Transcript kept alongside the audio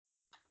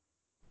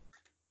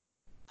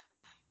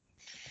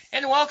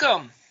And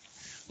welcome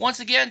once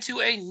again to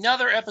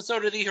another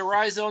episode of the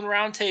Horizon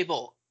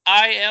Roundtable.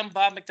 I am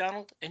Bob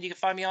McDonald, and you can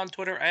find me on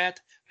Twitter at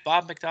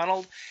Bob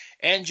McDonald.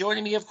 And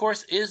joining me, of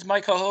course, is my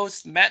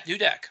co-host, Matt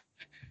Dudek.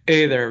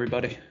 Hey there,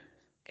 everybody.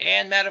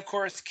 And Matt, of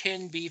course,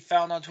 can be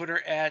found on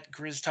Twitter at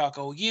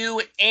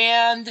GrizzTalkOU,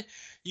 and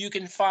you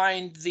can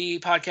find the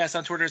podcast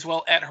on Twitter as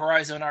well at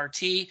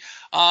HorizonRT.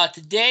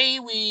 Today,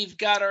 we've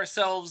got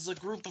ourselves a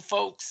group of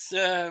folks,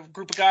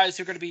 group of guys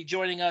who are going to be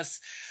joining us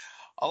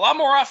a lot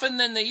more often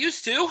than they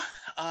used to.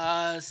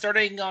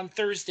 Starting on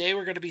Thursday,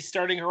 we're going to be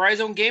starting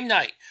Horizon Game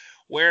Night,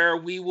 where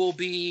we will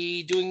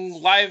be doing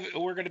live.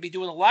 We're going to be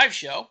doing a live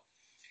show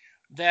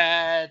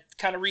that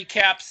kind of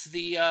recaps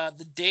the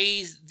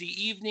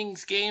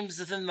evening's games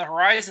within the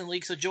Horizon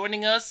League. So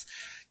joining us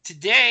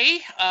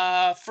today,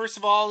 first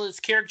of all, is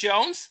Carrick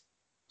Jones.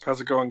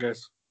 How's it going,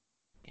 guys?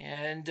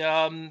 And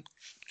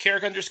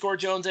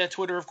Carrick_Jones at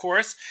Twitter, of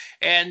course.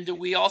 And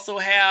we also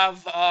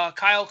have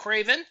Kyle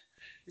Craven.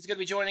 He's going to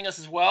be joining us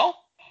as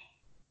well.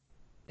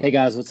 Hey,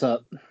 guys, what's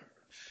up?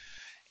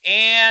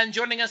 And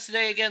joining us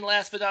today, again,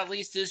 last but not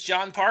least, is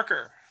John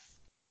Parker.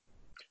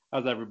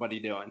 How's everybody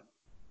doing?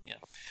 Yeah.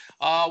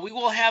 We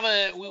will have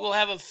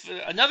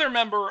another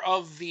member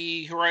of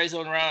the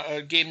Horizon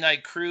Game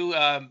Night crew,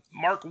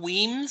 Mark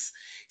Weems.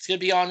 He's going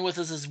to be on with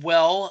us as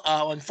well.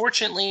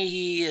 Unfortunately,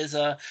 he is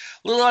a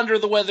little under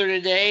the weather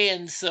today,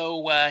 and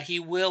so he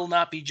will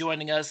not be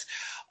joining us.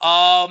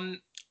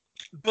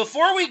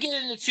 Before we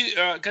get into,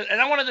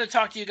 and I wanted to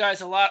talk to you guys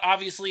a lot,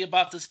 obviously,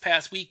 about this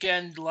past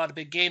weekend. A lot of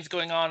big games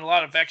going on, a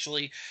lot of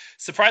actually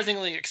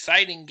surprisingly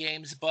exciting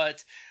games,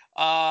 but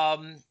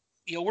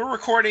we're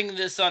recording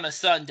this on a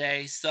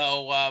Sunday,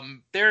 so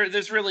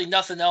there's really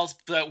nothing else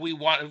that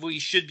we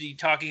should be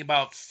talking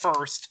about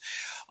first,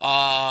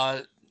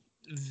 other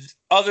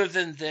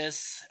than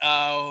this.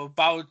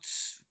 About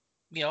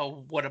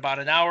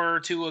an hour or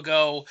two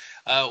ago,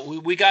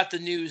 we got the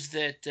news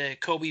that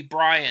Kobe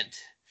Bryant,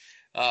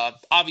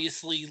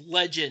 obviously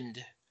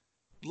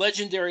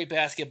legendary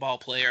basketball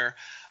player,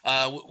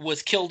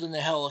 was killed in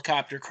a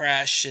helicopter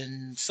crash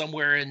and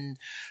somewhere in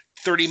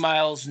 30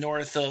 miles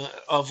north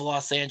of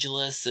Los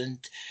Angeles. And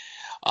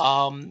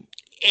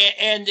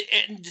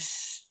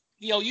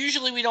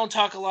usually we don't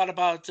talk a lot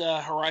about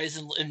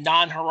Horizon and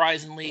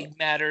non-Horizon League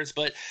matters,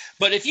 but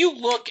if you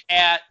look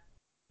at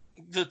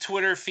the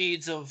Twitter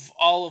feeds of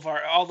all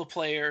the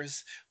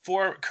players,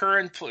 for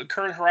current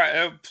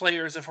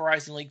players of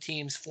Horizon League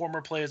teams,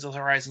 former players of the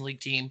Horizon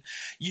League team,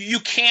 you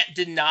can't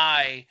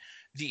deny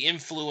the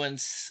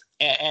influence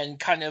and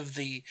kind of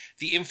the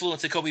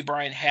influence that Kobe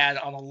Bryant had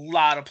on a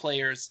lot of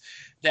players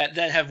that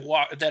have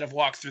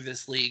walked through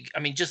this league. I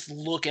mean, just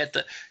look at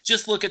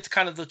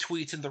kind of the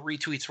tweets and the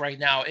retweets right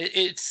now.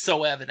 It's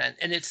so evident,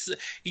 and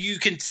you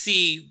can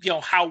see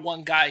how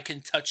one guy can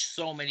touch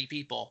so many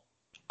people.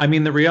 I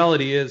mean, the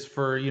reality is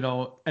for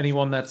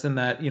anyone that's in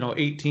that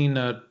 18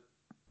 to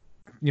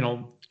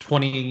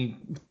 20,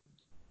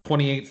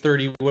 28,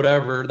 30,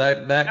 whatever,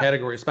 that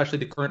category, especially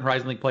the current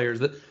Horizon League players,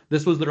 that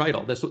this was their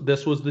idol.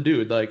 This was the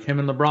dude. Like, him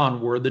and LeBron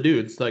were the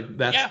dudes. Like,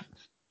 that's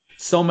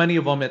so many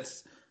of them.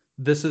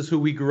 This is who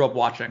we grew up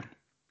watching.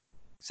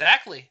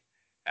 Exactly.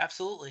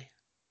 Absolutely.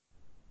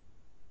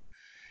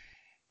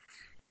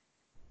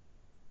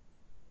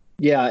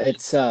 Yeah,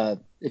 it's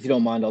if you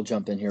don't mind, I'll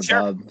jump in here, sure.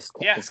 Bob.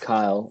 It's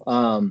Kyle.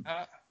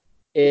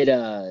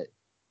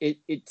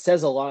 It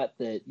says a lot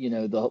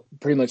that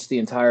pretty much the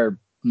entire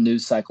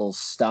news cycle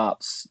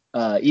stops,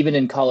 even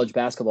in college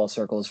basketball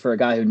circles, for a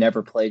guy who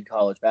never played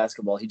college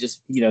basketball. He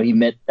just he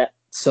meant that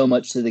so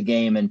much to the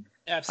game, and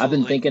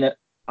absolutely.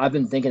 I've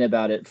been thinking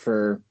about it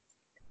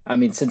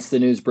since the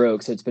news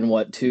broke, so it's been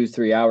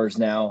 2-3 hours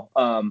now.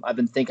 I've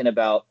been thinking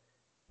about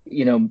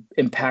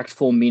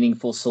impactful,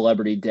 meaningful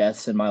celebrity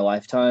deaths in my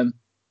lifetime.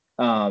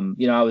 I'm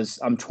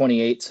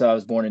 28, so I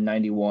was born in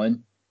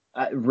 91.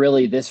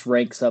 Really, this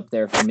ranks up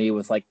there for me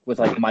with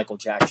Michael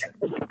Jackson.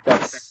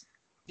 That's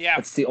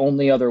the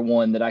only other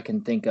one that I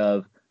can think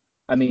of.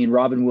 I mean,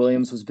 Robin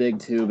Williams was big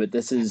too, but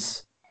this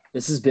is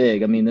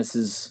big. I mean, this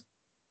is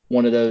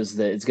one of those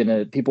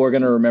that people are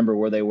gonna remember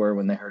where they were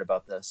when they heard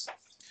about this.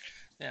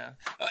 Yeah.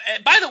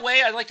 And by the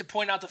way, I'd like to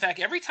point out the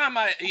fact every time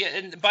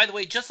and by the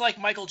way, just like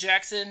Michael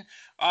Jackson,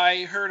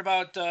 I heard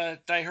about the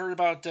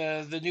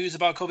news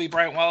about Kobe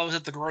Bryant while I was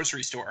at the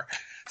grocery store.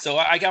 So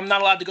I'm not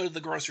allowed to go to the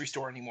grocery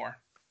store anymore.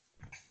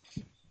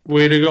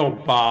 Way to go,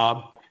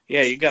 Bob.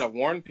 Yeah, you got to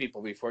warn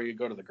people before you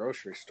go to the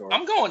grocery store.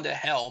 I'm going to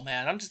hell,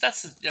 man. I'm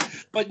sorry,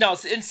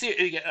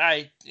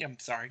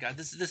 God.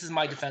 This is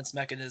my defense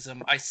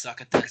mechanism. I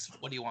suck at this.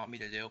 What do you want me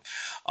to do?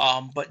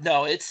 But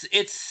no,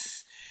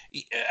 it's.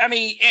 I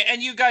mean,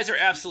 and you guys are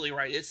absolutely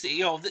right. It's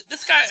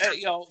this guy,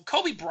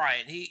 Kobe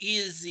Bryant.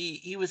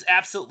 He was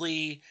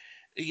absolutely,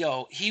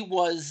 he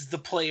was the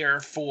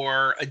player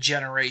for a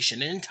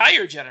generation, an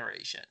entire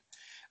generation.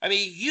 I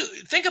mean, you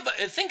think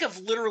of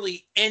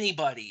literally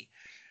anybody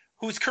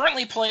who's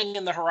currently playing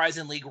in the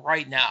Horizon League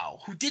right now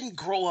who didn't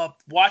grow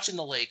up watching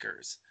the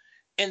Lakers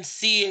and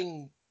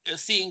seeing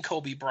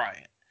Kobe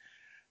Bryant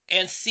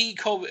and see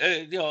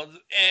Kobe,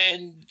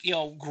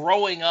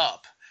 growing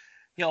up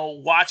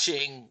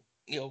watching,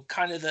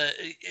 kind of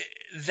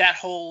that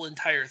whole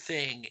entire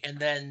thing, and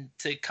then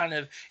to kind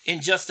of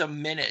in just a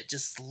minute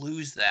just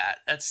lose that.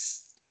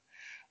 That's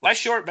life's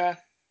short, man.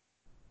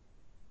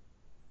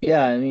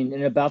 Yeah, I mean,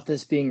 and about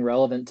this being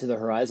relevant to the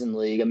Horizon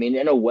League, I mean,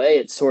 in a way,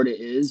 it sort of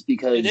is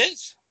because it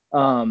is.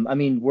 I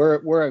mean,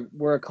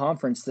 we're a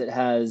conference that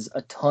has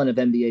a ton of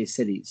NBA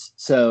cities,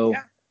 so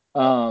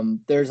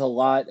there's a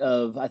lot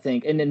of, I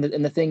think, and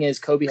the thing is,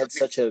 Kobe had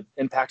such an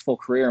impactful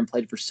career and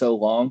played for so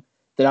long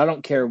that I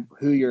don't care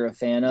who you're a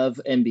fan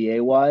of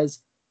NBA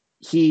wise,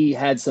 he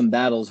had some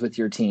battles with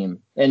your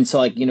team, and so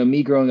like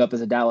me growing up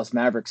as a Dallas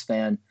Mavericks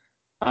fan,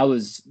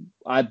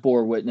 I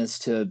bore witness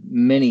to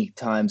many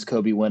times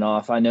Kobe went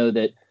off. I know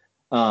that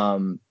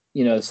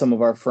some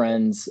of our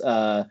friends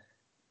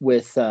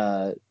with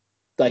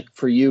like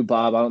for you,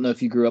 Bob, I don't know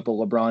if you grew up a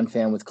LeBron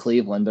fan with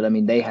Cleveland, but I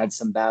mean, they had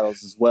some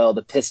battles as well.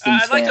 The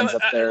Pistons fans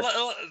up there.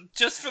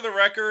 Just for the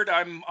record,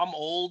 I'm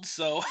old,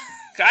 so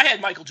I had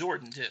Michael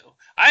Jordan too.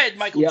 I had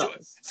Michael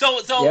Jordan.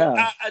 So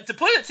to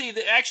put it to you,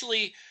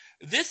 actually,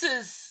 this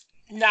is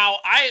now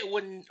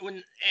when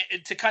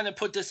to kind of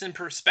put this in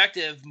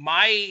perspective,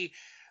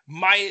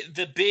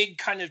 the big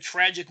kind of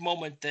tragic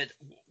moment that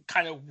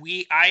kind of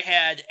I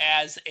had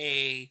as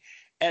a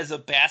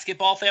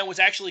basketball fan was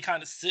actually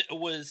kind of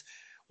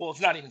well, it's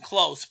not even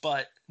close,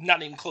 but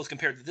not even close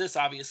compared to this,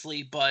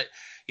 obviously. But,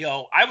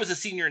 I was a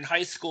senior in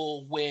high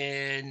school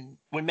when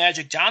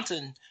Magic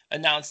Johnson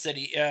announced that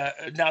he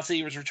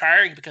was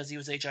retiring because he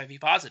was HIV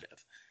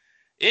positive.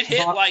 It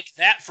hit like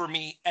that for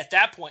me at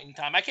that point in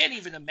time. I can't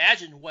even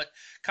imagine what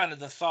kind of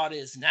the thought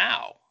is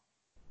now.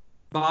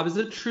 Bob, is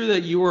it true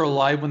that you were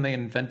alive when they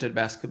invented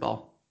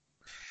basketball?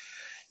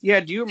 Yeah,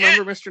 do you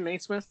remember Mr.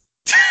 Naismith?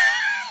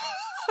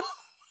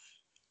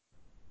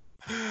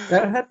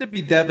 That had to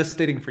be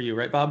devastating for you,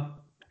 right, Bob?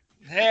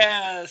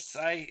 Yes,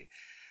 I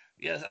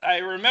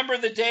remember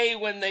the day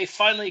when they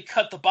finally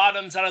cut the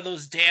bottoms out of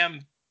those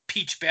damn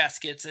peach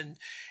baskets, and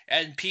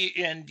you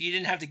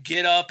didn't have to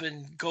get up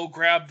and go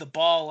grab the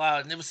ball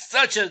out, and it was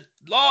such a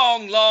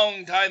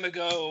long time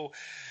ago.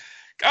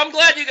 I'm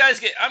glad you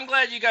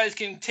guys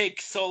can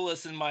take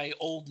solace in my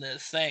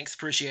oldness. Thanks,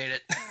 appreciate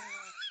it.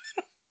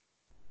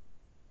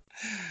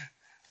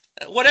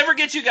 Whatever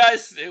gets you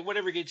guys through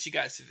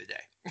the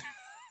day.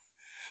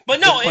 But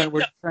no,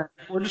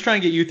 we're just trying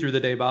to get you through the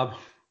day, Bob.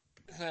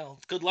 Well,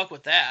 good luck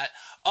with that.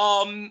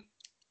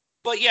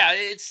 But yeah,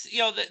 it's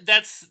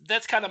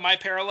that's kind of my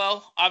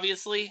parallel,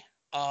 obviously.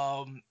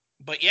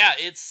 But yeah,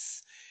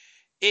 it's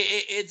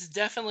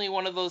definitely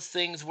one of those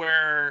things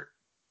where,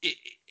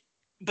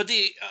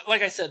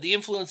 like I said, the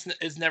influence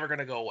is never going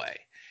to go away.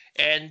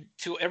 And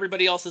to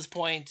everybody else's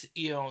point,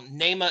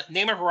 name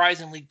a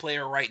Horizon League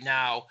player right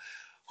now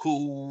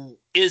who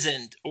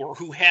isn't or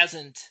who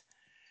hasn't,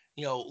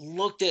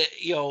 looked at,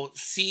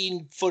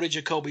 seen footage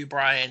of Kobe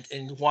Bryant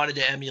and wanted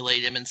to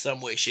emulate him in some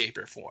way, shape,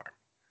 or form.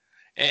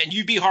 And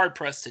you'd be hard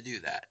pressed to do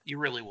that. You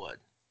really would.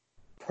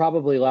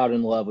 Probably Loud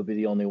in Love would be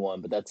the only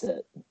one, but that's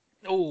it.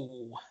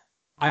 Oh,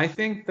 I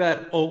think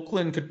that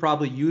Oakland could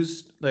probably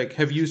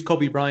have used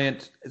Kobe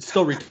Bryant,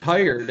 still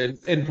retired,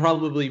 and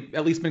probably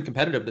at least been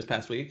competitive this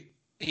past week.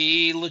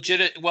 He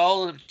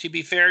well, to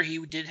be fair, he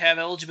did have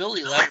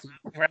eligibility left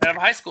right out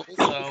of high school,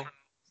 so.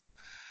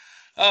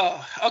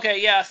 Oh,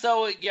 okay, yeah.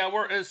 So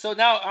so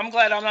now I'm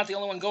glad I'm not the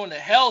only one going to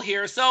hell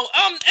here. So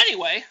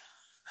anyway,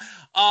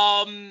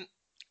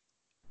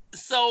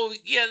 so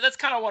yeah, that's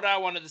kind of what I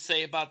wanted to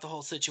say about the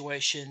whole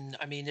situation.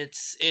 I mean,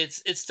 it's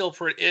still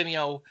pretty,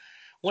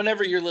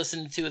 whenever you're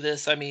listening to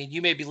this, I mean,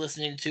 you may be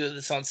listening to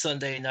this on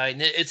Sunday night,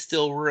 and it's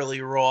still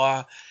really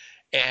raw,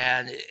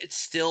 and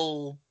it's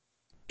going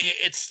to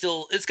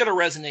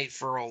resonate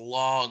for a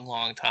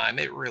long time.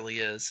 It really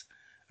is.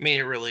 I mean,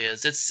 it really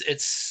is.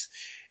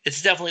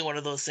 It's definitely one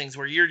of those things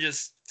where you're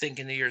just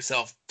thinking to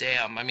yourself,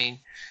 damn. I mean,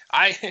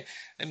 I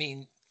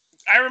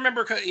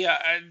remember,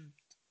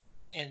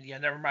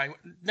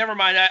 never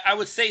mind. I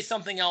would say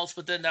something else,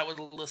 but then that would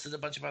elicit a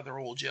bunch of other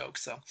old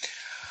jokes. So,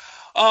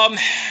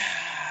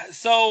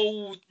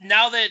 so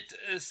now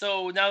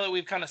that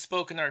we've kind of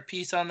spoken our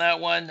piece on that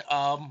one,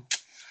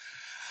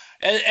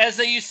 as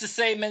they used to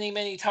say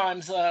many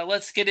times,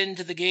 let's get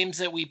into the games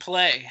that we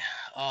play.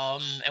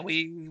 And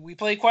we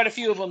played quite a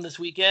few of them this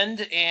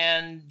weekend.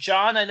 And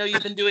John, I know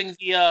you've been doing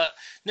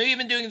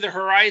the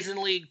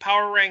Horizon League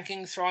power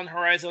rankings on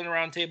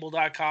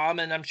HorizonRoundtable.com,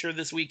 and I'm sure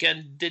this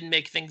weekend didn't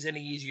make things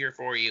any easier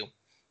for you.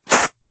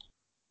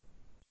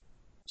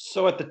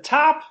 So at the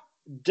top,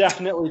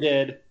 definitely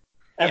did.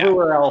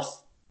 Everywhere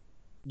else,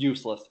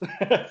 useless.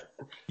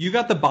 You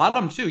got the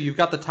bottom too. You've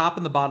got the top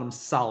and the bottom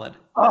solid.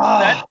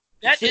 That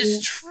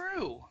is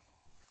true.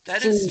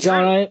 That is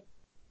true.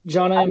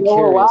 John, I'm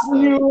curious. A lot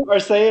of you are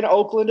saying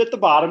Oakland at the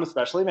bottom,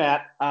 especially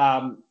Matt.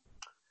 I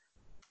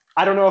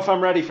don't know if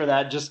I'm ready for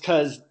that, just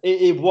because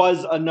it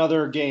was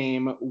another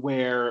game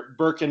where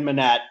Burke and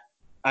Manette,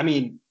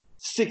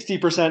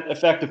 60%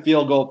 effective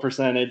field goal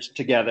percentage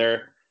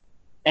together,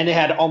 and they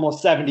had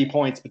almost 70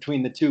 points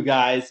between the two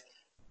guys.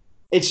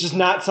 It's just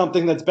not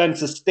something that's been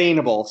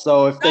sustainable.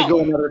 So if they go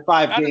another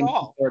 5 games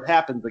before it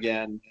happens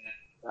again,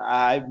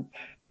 I'm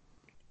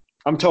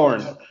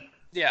torn.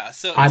 Yeah,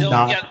 so I'm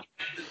not. Yeah,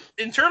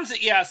 in terms of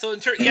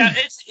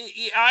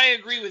I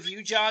agree with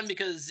you, John,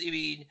 because I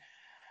mean,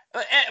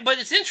 but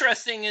it's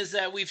interesting is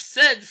that we've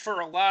said for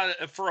a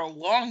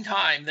long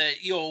time that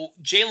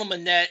Jalen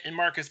Manette and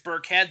Marcus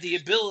Burke had the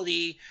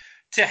ability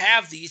to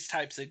have these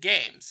types of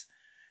games,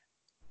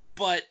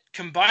 but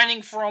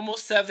combining for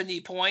almost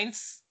 70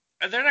 points,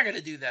 they're not going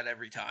to do that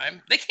every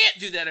time. They can't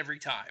do that every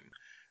time.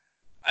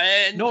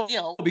 And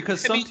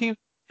because some teams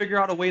figure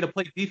out a way to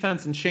play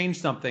defense and change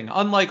something.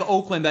 Unlike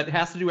Oakland, that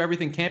has to do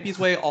everything Campy's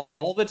way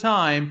all the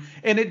time,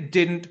 and it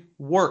didn't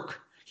work.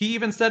 He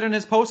even said in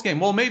his postgame,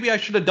 well, maybe I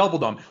should have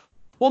doubled them.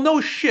 Well,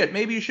 no shit.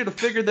 Maybe you should have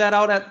figured that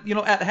out at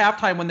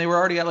halftime when they were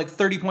already at like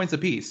 30 points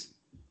apiece.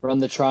 Run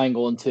the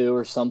triangle in two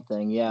or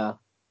something, yeah.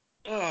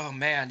 Oh,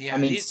 man, yeah. I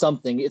mean,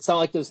 something. It's not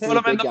like those three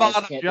big guys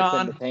can't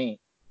defend the paint.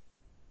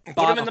 Put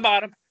them in the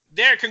bottom.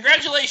 There,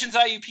 congratulations,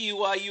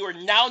 IUPUI. You are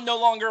now no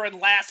longer in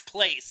last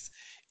place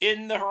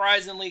in the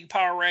Horizon League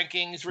Power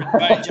Rankings written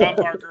by John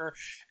Parker,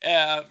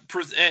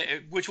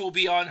 which will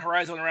be on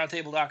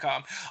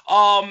HorizonRoundtable.com.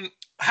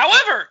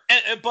 However,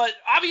 but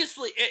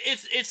obviously,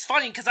 it's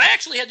funny because I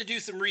actually had to do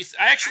some research.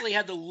 I actually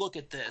had to look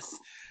at this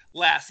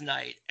last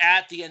night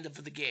at the end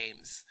of the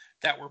games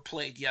that were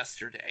played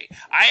yesterday.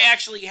 I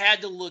actually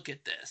had to look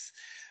at this.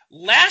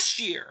 Last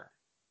year,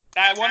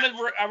 I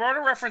wrote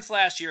a reference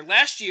last year.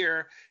 Last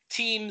year,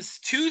 teams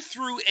 2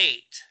 through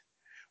 8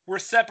 were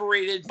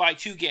separated by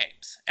 2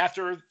 games at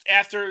the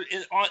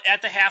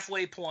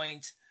halfway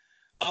point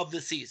of the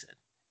season.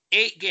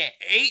 18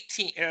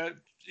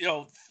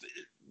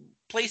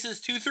 places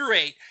 2 through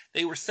 8,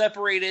 they were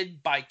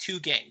separated by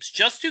 2 games,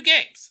 just 2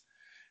 games.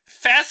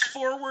 Fast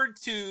forward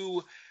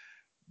to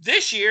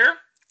this year,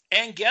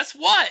 and guess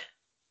what?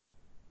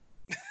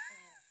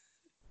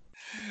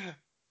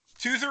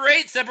 2 through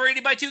 8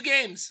 separated by 2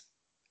 games,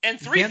 and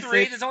 3 through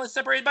 8 is only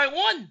separated by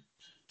 1.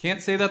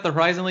 Can't say that the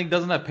Horizon League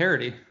doesn't have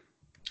parity.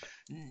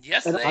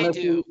 Yes, and they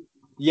do.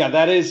 Yeah,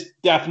 that is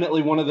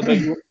definitely one of the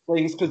big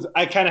things because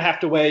I kind of have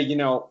to weigh,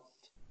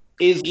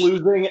 is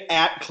losing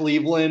at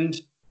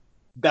Cleveland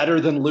better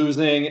than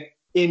losing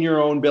in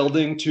your own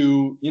building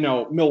to,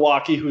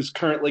 Milwaukee, who's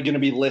currently going to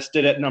be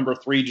listed at number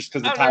 3 just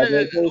because of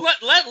tiebreakers? No.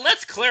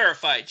 Let's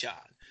clarify, John.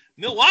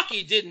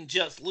 Milwaukee didn't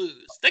just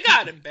lose; they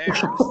got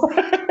embarrassed.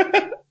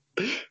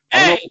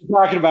 Hey, what you're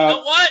talking about. You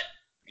know what?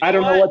 I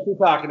don't know what you're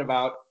talking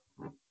about.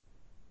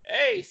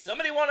 Hey,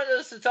 somebody wanted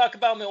us to talk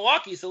about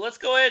Milwaukee, so let's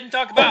go ahead and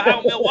talk about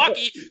how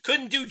Milwaukee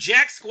couldn't do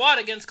jack squat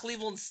against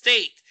Cleveland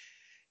State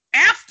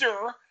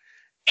after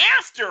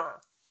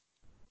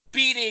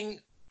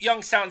beating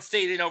Youngstown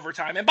State in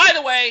overtime. And by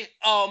the way,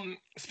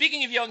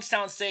 speaking of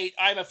Youngstown State,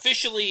 I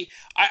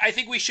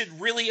think we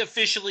should really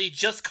officially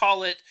just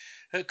call the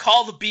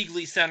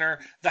Beagley Center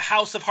the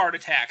House of Heart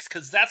Attacks,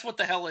 because that's what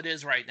the hell it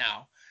is right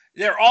now.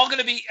 They're all going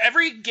to be,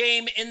 every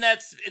game in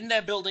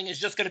that building is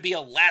just going to be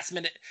a last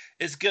minute,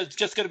 just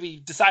going to be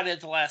decided at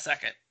the last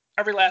second.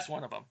 Every last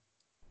one of them.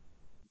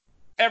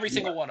 Every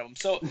single one of them.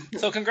 So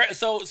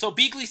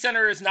Beagley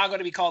Center is now going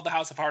to be called the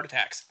House of Heart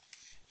Attacks.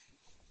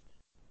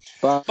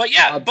 To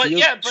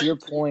your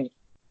point.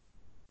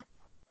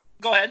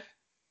 Go ahead.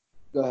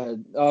 Go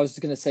ahead. I was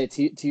just going to say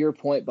to your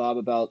point, Bob,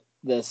 about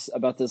this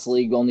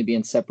league only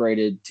being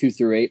separated 2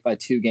 through 8 by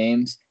 2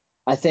 games.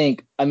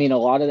 a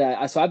lot of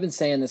that. So I've been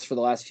saying this for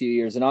the last few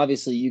years, and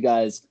obviously you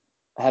guys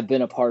have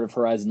been a part of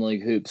Horizon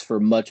League Hoops for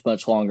much,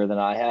 much longer than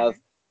I have.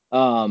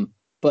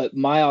 But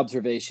my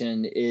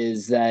observation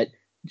is that,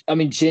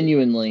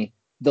 genuinely,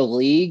 the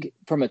league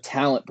from a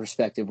talent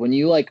perspective, when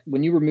you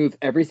remove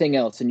everything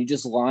else and you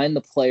just line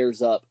the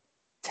players up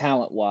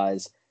talent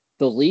wise,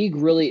 the league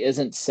really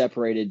isn't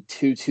separated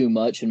too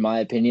much, in my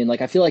opinion.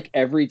 I feel like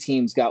every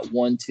team's got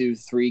 1, 2,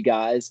 3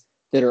 guys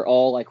that are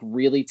all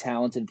really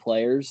talented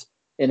players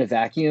in a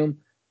vacuum.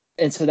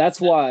 And so that's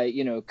why,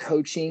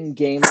 coaching,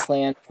 game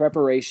plan,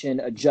 preparation,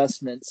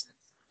 adjustments,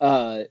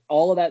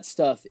 all of that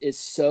stuff is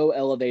so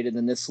elevated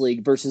in this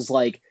league versus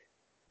Coach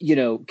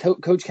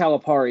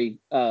Calipari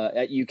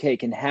at UK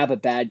can have a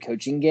bad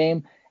coaching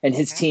game and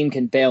his team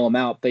can bail him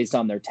out based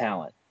on their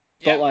talent.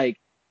 Yeah. But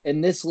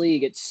in this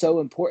league, it's so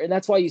important.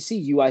 That's why you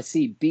see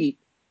UIC beat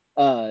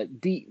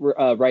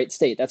Wright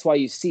State. That's why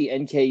you see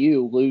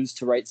NKU lose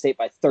to Wright State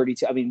by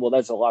 32.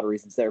 There's a lot of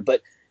reasons there,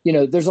 but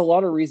there's a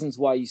lot of reasons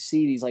why you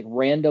see these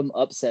random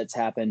upsets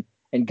happen.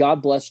 And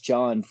God bless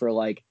John for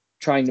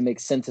trying to make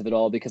sense of it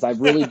all, because I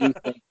really do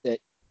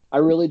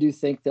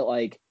think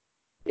that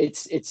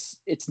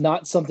it's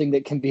not something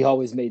that can be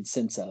always made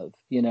sense of,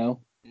 Yeah,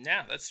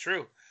 that's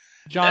true.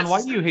 John,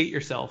 why do you hate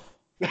yourself?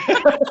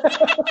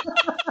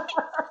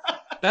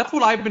 That's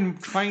what I've been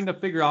trying to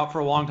figure out for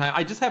a long time.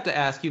 I just have to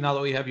ask you, now that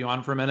we have you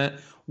on for a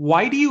minute,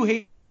 why do you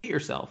hate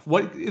yourself?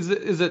 What is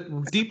it? Is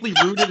it deeply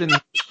rooted in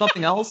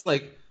something else?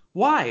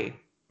 Why?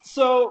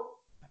 So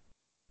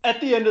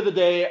at the end of the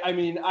day,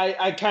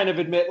 I kind of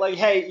admit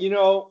hey,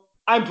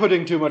 I'm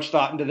putting too much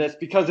thought into this,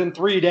 because in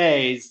 3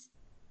 days,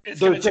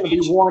 there's going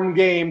to be one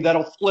game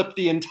that'll flip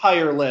the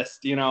entire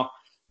list,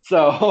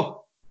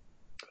 So.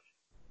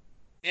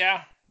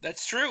 Yeah.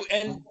 That's true,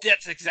 and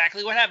that's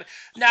exactly what happened.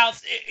 Now,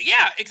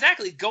 yeah,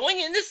 exactly. Going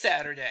into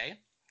Saturday,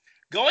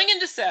 and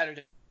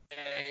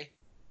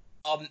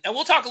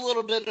we'll talk a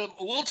little bit.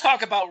 We'll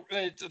talk about.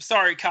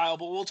 Sorry, Kyle,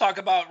 but we'll talk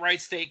about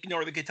Wright State,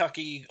 Northern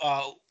Kentucky,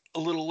 a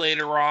little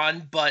later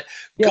on. But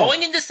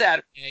going into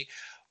Saturday,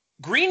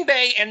 Green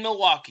Bay and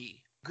Milwaukee.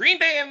 Green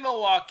Bay and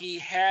Milwaukee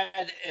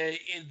had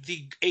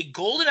a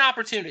golden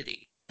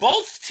opportunity.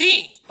 Both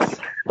teams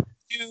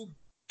to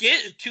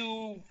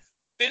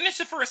finish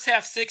the first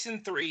half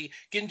 6-3,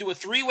 get into a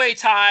 3-way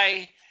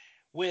tie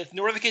with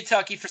Northern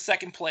Kentucky for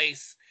second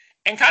place,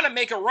 and kind of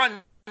make a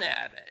run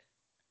at it.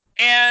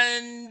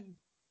 And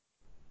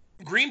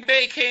Green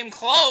Bay came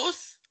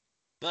close,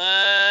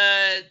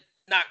 but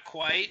not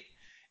quite.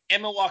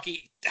 And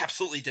Milwaukee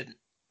absolutely didn't.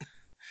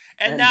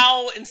 And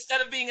now,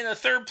 instead of being in a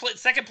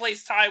second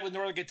place tie with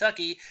Northern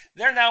Kentucky,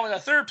 they're now in a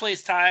third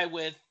place tie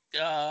with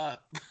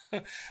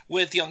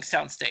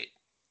Youngstown State.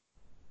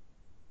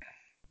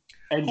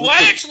 And who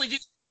I actually do.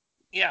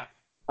 Yeah.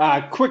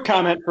 Quick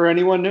comment for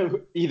anyone who,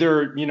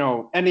 either,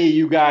 any of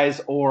you guys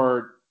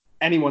or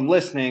anyone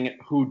listening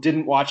who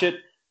didn't watch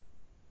it,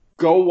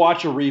 go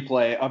watch a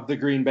replay of the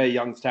Green Bay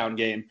Youngstown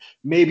game.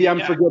 Maybe I'm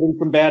forgetting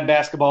some bad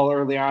basketball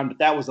early on, but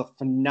that was a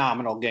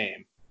phenomenal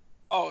game.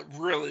 Oh, it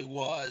really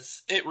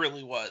was. It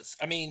really was.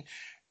 I mean,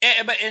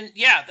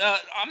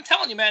 I'm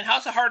telling you, man,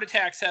 House of Heart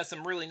Attacks has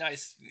some really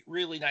nice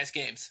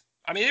games.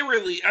 I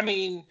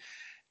mean,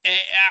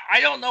 I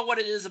don't know what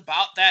it is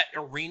about that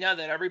arena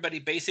that everybody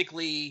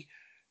basically,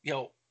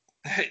 and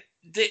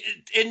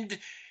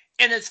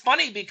it's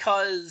funny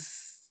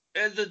because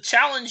the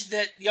challenge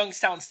that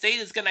Youngstown State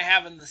is going to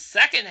have in the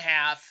second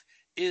half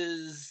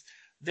is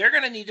they're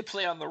going to need to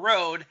play on the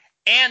road,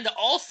 and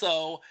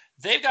also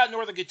they've got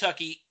Northern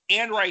Kentucky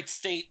and Wright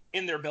State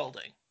in their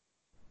building.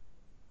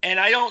 And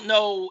I don't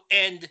know,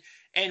 and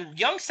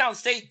Youngstown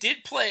State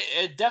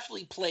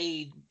definitely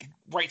played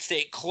Wright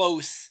State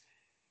close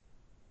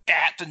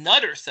at the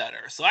Nutter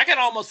Center. So I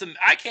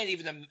can't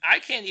even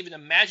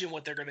imagine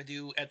what they're going to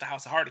do at the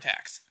House of Heart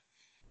Attacks.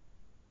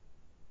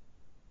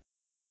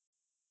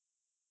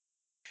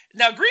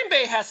 Now Green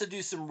Bay has to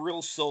do some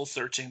real soul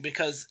searching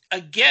because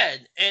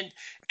again, and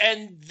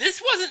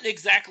this wasn't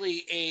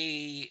exactly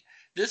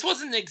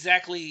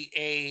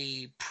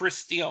a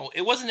pristine.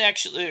 It wasn't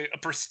actually a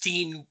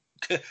pristine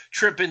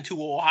trip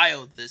into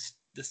Ohio this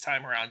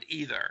time around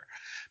either,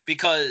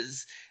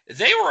 because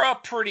they were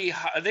up pretty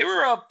high. They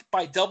were up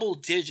by double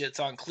digits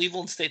on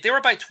Cleveland State. They were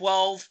up by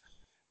 12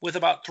 with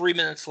about 3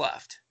 minutes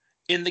left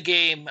in the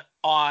game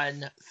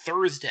on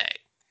Thursday,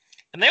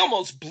 and they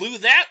almost blew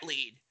that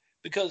lead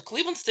because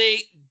Cleveland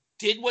State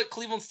did what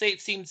Cleveland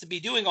State seems to be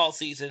doing all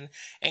season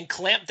and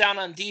clamped down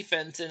on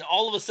defense, and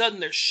all of a sudden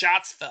their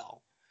shots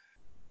fell.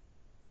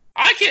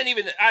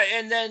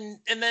 And then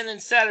in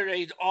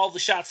Saturday, all the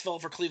shots fell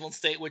for Cleveland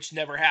State, which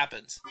never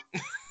happens.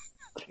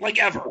 Like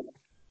ever.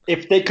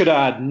 If they could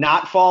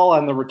not fall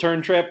on the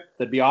return trip,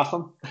 that'd be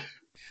awesome.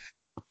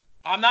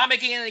 I'm not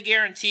making any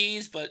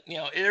guarantees, but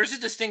there's a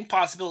distinct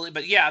possibility.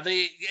 But yeah,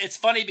 it's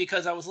funny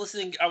because I was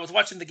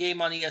watching the game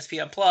on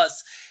ESPN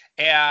Plus,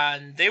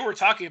 and they were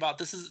talking about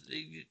this is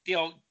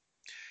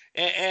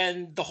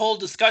and the whole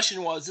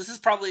discussion was this is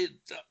probably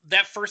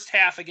that first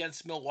half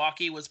against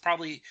Milwaukee was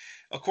probably,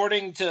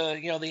 according to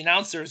the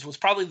announcers, was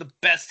probably the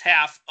best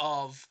half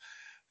of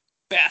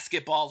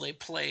basketball they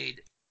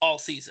played all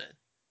season,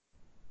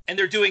 and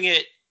they're doing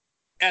it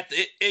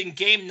in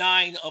Game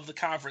 9 of the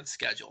conference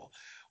schedule,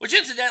 which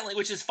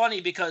is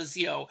funny because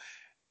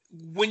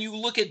when you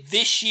look at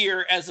this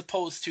year as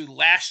opposed to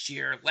last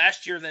year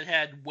that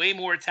had way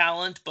more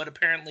talent but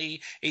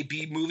apparently a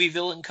B-movie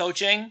villain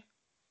coaching.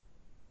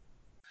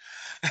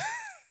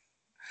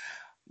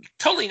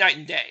 Totally night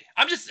and day.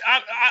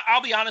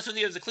 I'll be honest with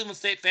you, as a Cleveland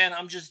State fan,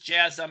 I'm just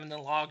jazzed I'm in the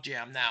log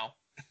jam now.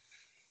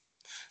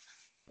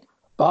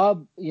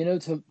 Bob,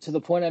 to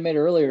the point I made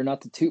earlier,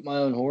 not to toot my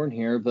own horn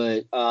here,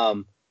 but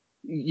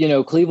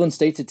Cleveland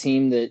State's a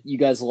team that you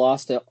guys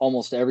lost to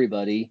almost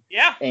everybody.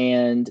 Yeah.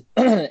 And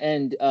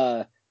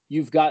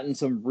you've gotten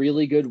some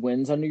really good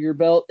wins under your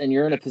belt, and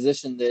you're in a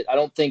position that I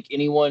don't think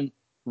anyone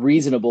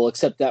reasonable,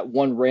 except that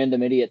one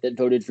random idiot that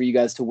voted for you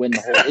guys to win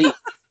the whole league,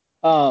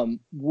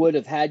 would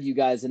have had you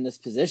guys in this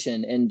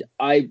position. And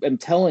I am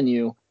telling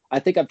you, I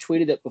think I've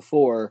tweeted it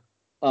before.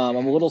 I'm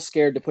a little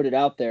scared to put it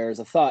out there as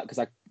a thought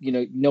because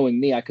knowing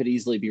me, I could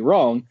easily be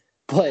wrong.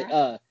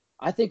 But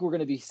I think we're going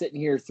to be sitting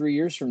here 3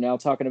 years from now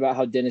talking about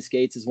how Dennis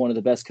Gates is one of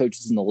the best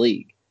coaches in the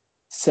league.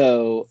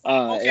 So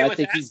I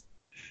think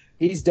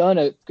he's done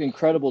an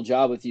incredible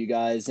job with you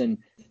guys. And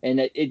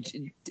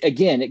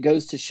it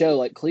goes to show,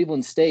 like,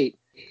 Cleveland State.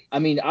 I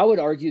mean, I would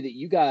argue that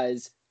you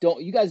guys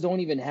don't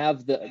even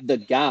have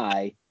the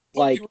guy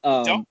like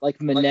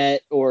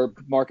Manette or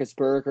Marcus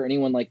Burke or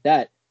anyone like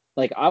that.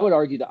 Like, I would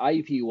argue that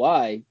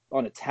IUPUI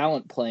on a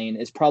talent plane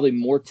is probably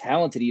more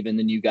talented even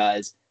than you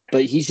guys,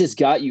 but he's just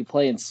got you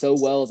playing so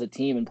well as a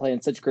team and playing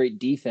such great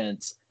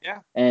defense. Yeah.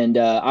 And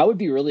I would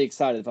be really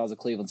excited if I was a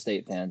Cleveland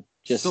State fan.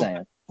 Just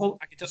saying. Well,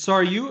 so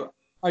are you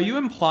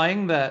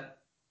implying that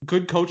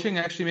good coaching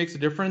actually makes a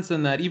difference,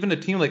 and that even a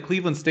team like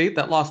Cleveland State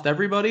that lost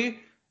everybody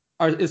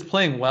is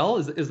playing well.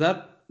 Is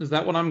that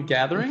what I'm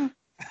gathering?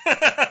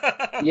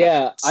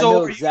 Yeah, so I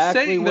know are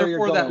exactly you saying, where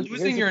therefore, you're that going.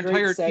 losing Here's your a great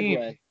entire segue. team,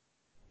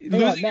 Hang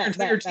on, losing your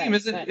entire team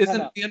isn't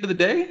the end of the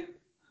day?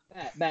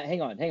 Matt,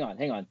 hang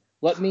on.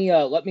 Let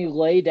me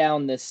lay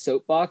down this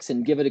soapbox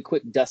and give it a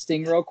quick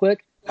dusting real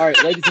quick. All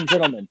right, ladies and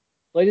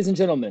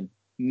gentlemen,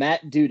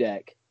 Matt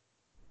Dudek.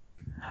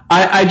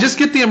 I just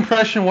get the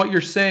impression what you're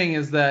saying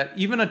is that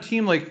even a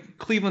team like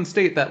Cleveland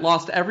State that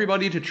lost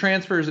everybody to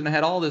transfers and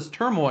had all this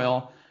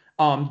turmoil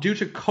due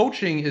to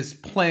coaching is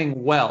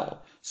playing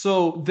well.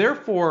 So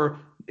therefore,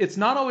 it's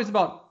not always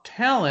about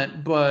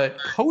talent, but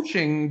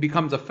coaching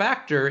becomes a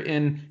factor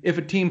in if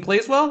a team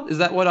plays well. Is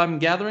that what I'm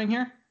gathering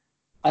here?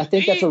 I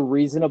think that's a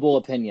reasonable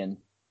opinion.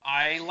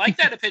 I like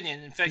that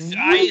opinion. In fact,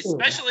 I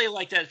especially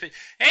like that opinion.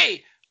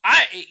 Hey,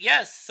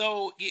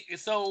 So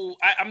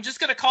I'm just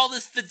gonna call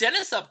this the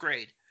Dennis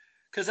upgrade,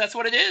 because that's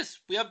what it is.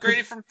 We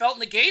upgraded from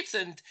Felton to Gates,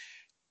 and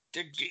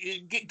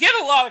give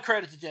a lot of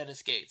credit to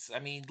Dennis Gates. I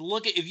mean,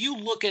 if you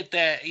look at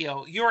that,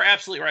 you're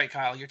absolutely right,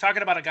 Kyle. You're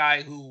talking about a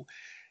guy who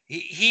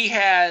he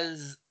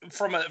has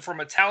from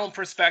a talent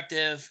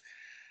perspective,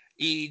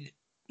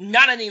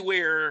 not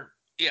anywhere.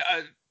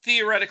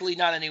 Theoretically,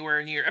 not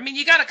anywhere near. I mean,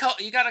 you got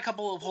a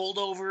couple of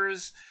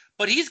holdovers,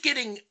 but he's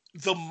getting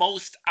the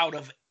most out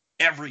of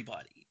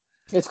everybody.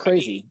 It's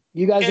crazy.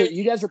 You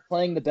guys are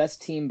playing the best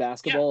team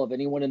basketball of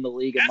anyone in the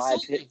league, in my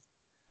opinion.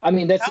 I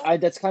mean,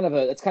 that's kind of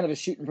a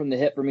shooting from the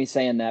hip for me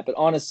saying that, but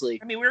honestly,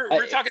 I mean,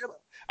 we're talking about.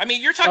 I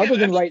mean, you're talking other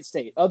than Wright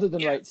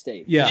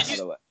State. Yeah. By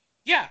the way.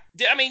 Yeah,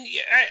 I mean,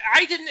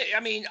 I didn't. I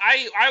mean,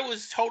 I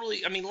was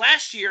totally. I mean,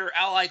 last year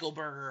Al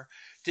Eichelberger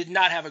did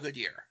not have a good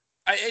year.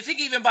 I think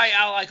even by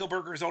Al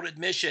Eichelberger's own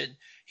admission,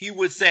 he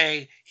would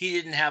say he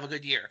didn't have a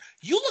good year.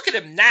 You look at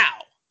him now,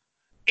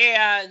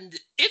 and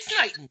it's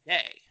night and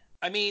day.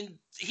 I mean,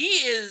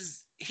 he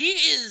has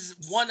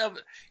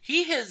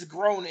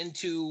grown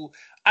into,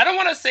 I don't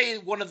want to say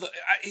one of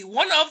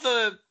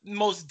the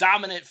most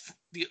dominant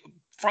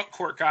front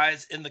court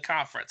guys in the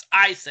conference.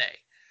 I say,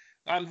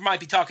 I might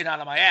be talking out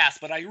of my ass,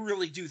 but I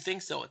really do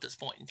think so at this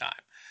point in time.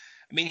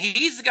 I mean,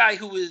 he's the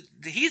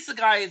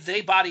guy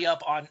they body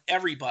up on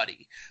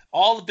everybody,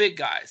 all the big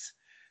guys.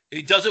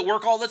 Does it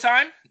work all the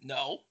time?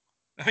 No.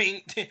 I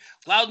mean,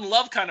 Loudon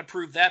Love kind of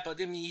proved that,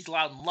 but I mean, he's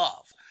Loudon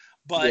Love.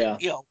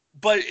 But,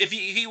 but if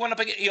he went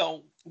up against,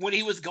 when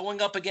he was going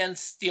up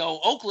against,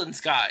 Oakland's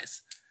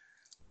guys,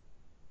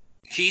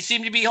 he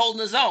seemed to be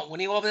holding his own. When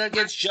he went up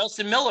against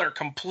Justin Miller,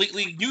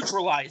 completely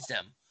neutralized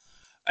him.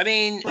 I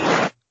mean,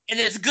 and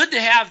it's good to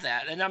have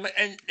that, and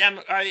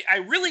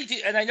I really do,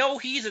 and I know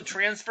he's a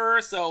transfer,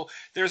 so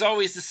there's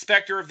always the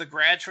specter of the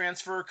grad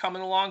transfer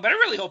coming along. But I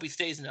really hope he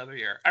stays another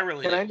year. I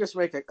really. Can I just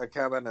make a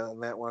comment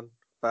on that one,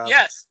 Bob?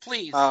 Yes,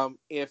 please.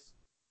 If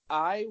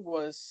I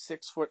was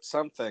 6 foot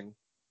something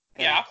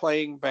and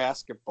playing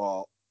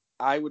basketball,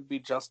 I would be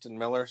Justin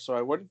Miller. So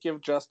I wouldn't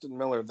give Justin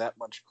Miller that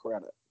much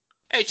credit.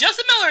 Hey,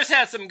 Justin Miller's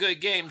had some good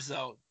games,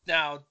 though.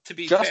 Now, to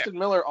be Justin fair.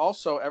 Miller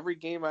also, every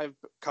game I've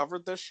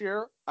covered this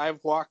year, I've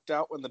walked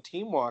out when the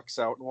team walks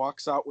out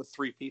with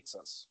 3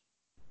 pizzas.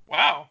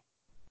 Wow.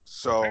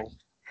 So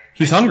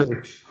he's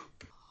hungry.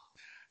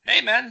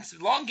 Hey, man, it's a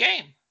long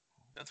game.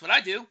 That's what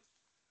I do.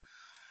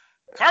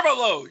 Carbo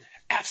load.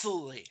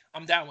 Absolutely.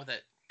 I'm down with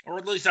it. Or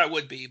at least I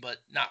would be, but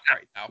not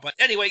right now. But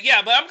anyway,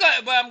 yeah, but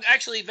I'm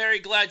actually very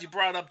glad you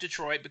brought up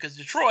Detroit, because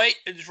Detroit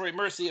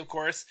Mercy, of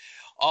course.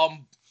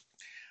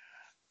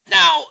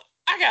 Now,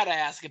 I got to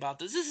ask about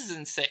this. This is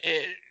insane.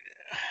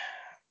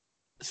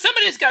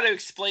 Somebody's got to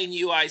explain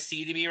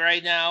UIC to me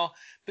right now,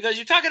 because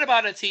you're talking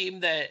about a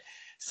team that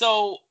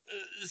so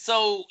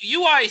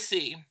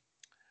UIC,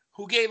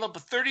 who gave up a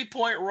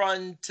 30-point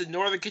run to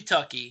Northern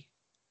Kentucky,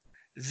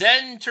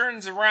 then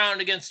turns around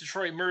against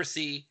Detroit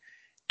Mercy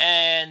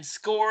and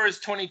scores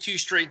 22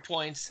 straight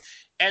points,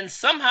 and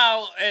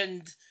somehow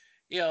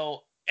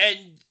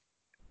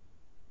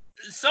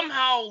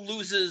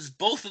loses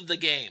both of the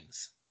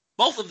games.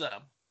 Both of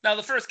them. Now,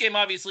 the first game,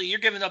 obviously, you're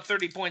giving up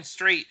 30 points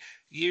straight.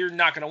 You're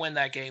not going to win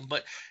that game.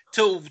 But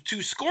to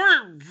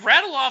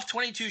rattle off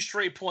 22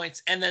 straight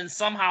points and then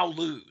somehow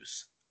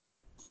lose,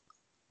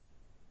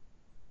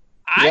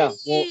 I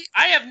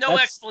have no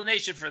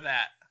explanation for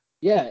that.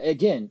 Yeah,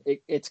 again,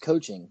 it's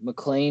coaching.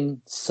 McClain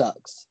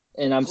sucks,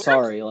 and I'm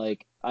sorry.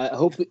 Like, I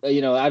hope I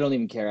don't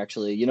even care.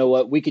 Actually, you know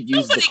what? We could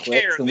use Nobody the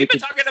clips. cares. We've been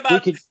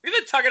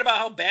talking about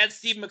how bad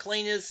Steve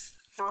McClain is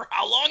for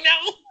how long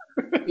now?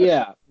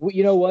 Yeah,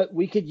 you know what?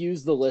 We could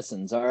use the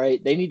listens. All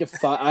right, they need to.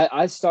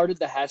 I started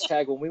the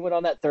hashtag when we went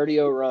on that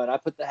 30-0 run. I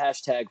put the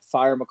hashtag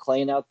Fire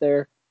McClain out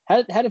there.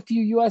 Had a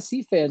few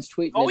USC fans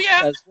tweeting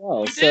as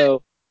well.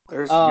 So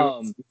there's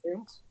USC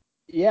fans?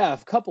 Yeah, a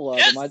couple of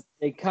them.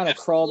 They kind of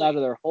crawled out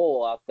of their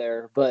hole out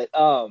there, but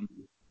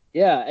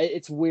yeah,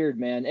 it's weird,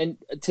 man. And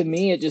to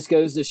me, it just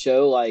goes to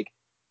show like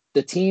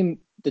the team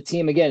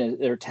again.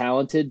 They're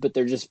talented, but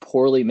they're just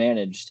poorly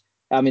managed.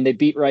 I mean, they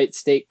beat Wright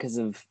State because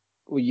of.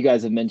 Well, you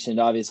guys have mentioned,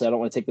 obviously, I don't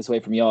want to take this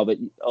away from y'all, but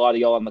a lot of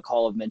y'all on the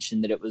call have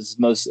mentioned that it was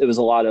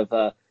a lot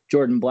of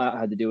Jordan Blount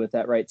had to do with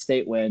that Wright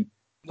State win.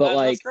 But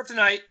like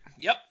kryptonite.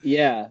 Yep.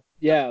 Yeah.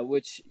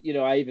 Which,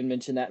 I even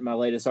mentioned that in my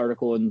latest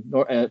article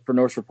for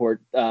Norse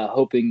Report,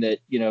 hoping that,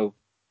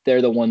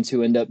 they're the ones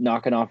who end up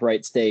knocking off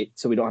Wright State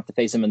so we don't have to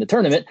face them in the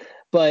tournament.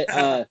 But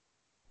I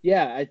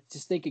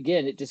just think,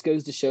 again, it just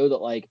goes to show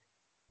that like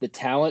the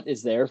talent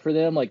is there for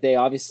them. Like they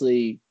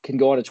obviously can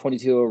go on a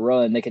 22-0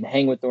 run. They can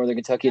hang with Northern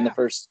Kentucky in the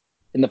first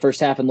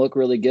half and look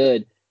really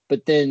good.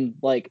 But then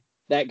like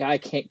that guy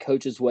can't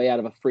coach his way out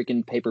of a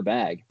freaking paper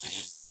bag.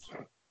 It's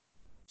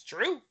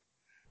true.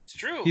 It's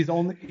true. He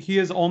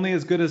is only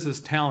as good as his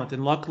talent,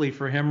 and luckily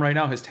for him right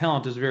now, his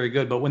talent is very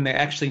good. But when they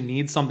actually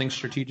need something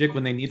strategic,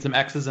 when they need some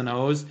X's and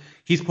O's,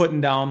 he's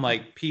putting down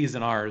like P's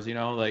and R's. That's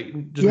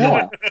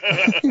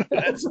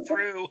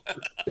true.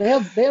 They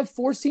have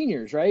 4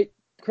 seniors, right?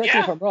 Correct me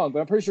if I'm wrong, but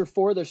I'm pretty sure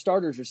 4 of their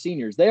starters are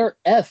seniors. They are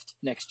effed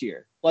next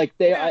year. Like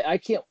I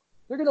can't.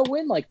 They're gonna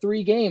win like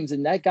 3 games,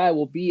 and that guy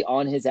will be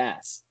on his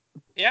ass.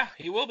 Yeah,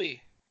 he will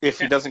be if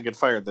he doesn't get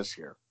fired this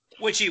year.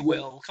 Which he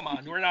will. Come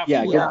on, we're not.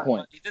 Yeah, good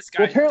point. This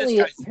guy. Well,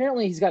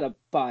 apparently he's got a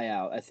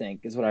buyout. I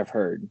think is what I've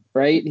heard.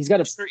 Right? He's got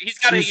a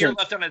year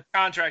left on his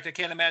contract. I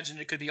can't imagine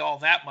it could be all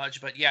that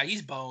much, but yeah,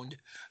 he's boned.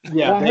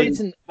 Yeah,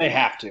 they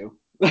have to.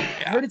 I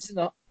heard it's in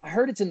the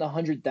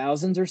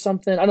 100,000s or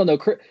something. I don't know.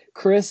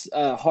 Chris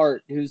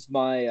Hart, who's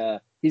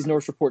he's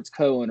Norse Report's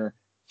co-owner.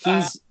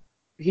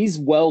 He's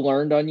well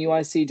learned on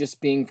UIC,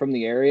 just being from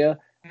the area,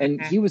 and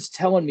he was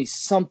telling me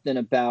something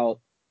about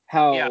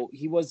how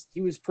he was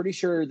pretty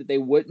sure that they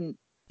wouldn't.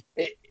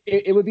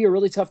 It would be a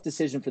really tough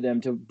decision for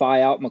them to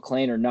buy out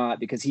McClain or not,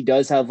 because he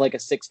does have like a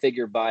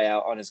 6-figure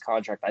buyout on his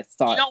contract. I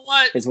thought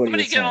is what he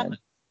was saying.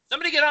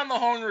 Somebody get on the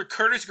horn with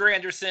Curtis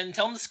Granderson.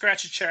 Tell him to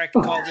scratch a check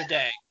and call it a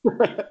day.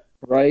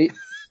 Right?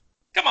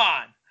 Come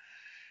on.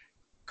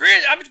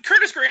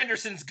 Curtis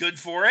Granderson's good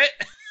for it.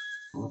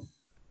 I'm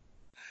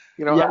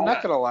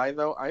not gonna lie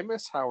though. I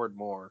miss Howard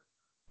Moore.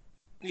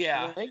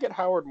 Yeah. Can they get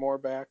Howard Moore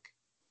back?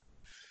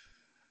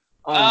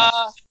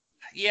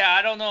 Yeah,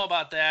 I don't know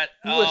about that.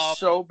 He was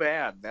so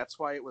bad. That's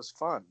why it was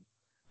fun.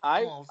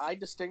 I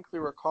distinctly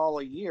recall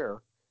a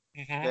year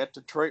that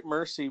Detroit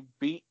Mercy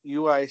beat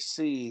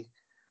UIC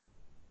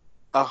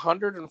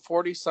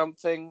 140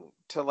 something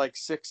to like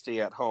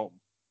 60 at home.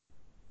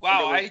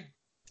 Wow,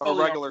 a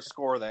regular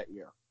score that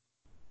year.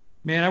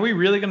 Man, are we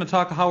really going to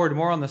talk Howard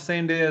Moore on the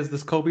same day as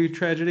this Kobe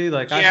tragedy?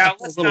 Like,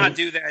 let's not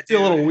do that. I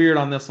feel a little weird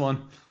on this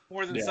one.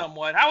 More than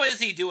somewhat. How is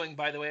he doing,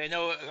 by the way? I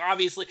know,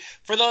 obviously,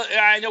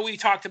 I know we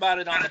talked about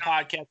it on the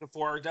podcast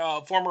before.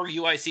 Former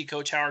UIC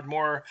coach Howard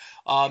Moore,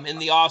 in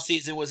the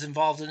offseason was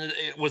involved in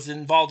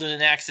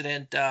an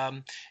accident,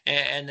 and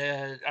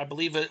I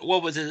believe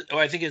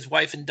I think his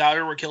wife and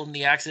daughter were killed in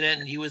the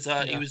accident, and he was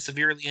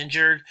severely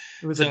injured.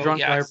 It was a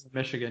drunk driver from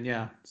Michigan,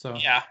 yeah. So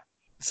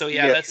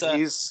that's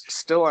he's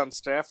still on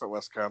staff at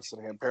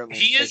Wisconsin. Apparently,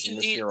 he is.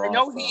 I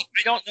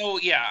don't know.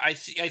 Yeah, I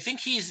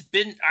think he's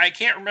been. I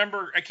can't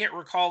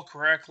recall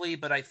correctly,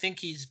 but I think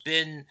he's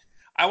been.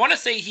 I want to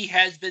say he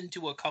has been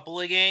to a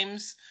couple of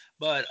games,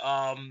 but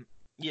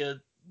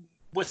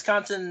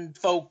Wisconsin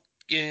folk,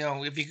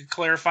 if you could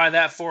clarify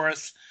that for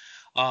us,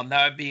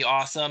 that would be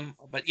awesome.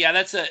 But yeah,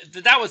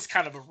 that was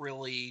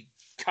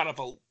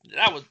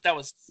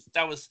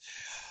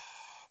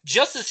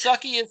just as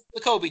sucky as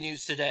the Kobe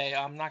news today.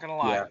 I'm not gonna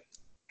lie.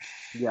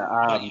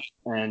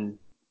 And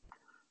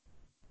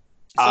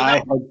I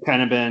had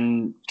kind of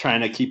been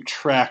trying to keep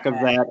track of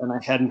that, and I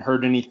hadn't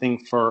heard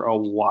anything for a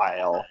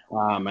while.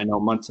 I know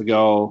months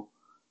ago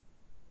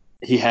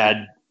he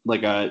had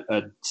like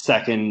a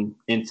second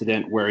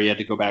incident where he had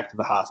to go back to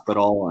the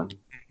hospital, and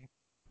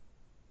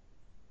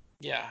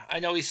yeah, I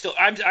know he's still.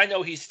 I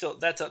know he's still.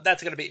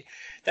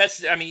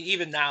 I mean,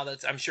 even now,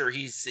 I'm sure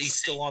he's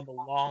still on the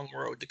long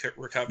road to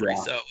recovery.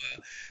 Yeah.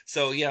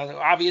 So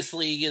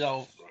obviously,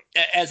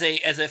 as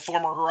a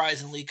former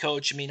Horizon League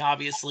coach, I mean,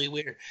 obviously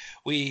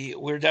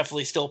we're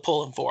definitely still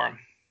pulling for him.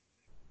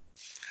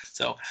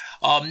 So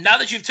now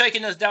that you've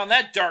taken us down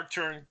that dark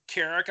turn,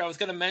 Carrick, I was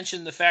going to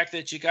mention the fact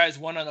that you guys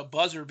won on a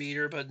buzzer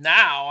beater, but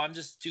now I'm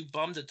just too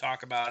bummed to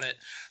talk about it.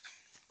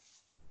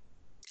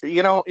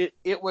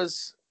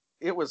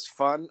 It was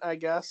fun, I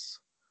guess.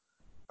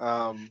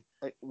 And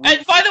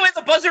by the way,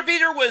 the buzzer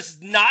beater was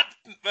not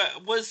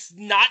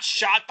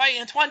shot by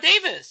Antoine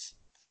Davis.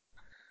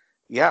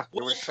 Yeah,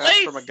 it was shot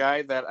from a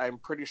guy that I'm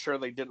pretty sure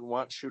they didn't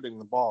want shooting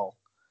the ball.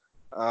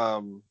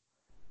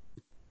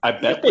 I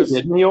bet they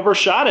did. He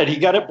overshot it. He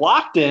got it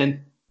blocked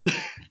in.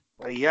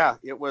 Yeah,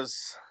 it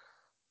was.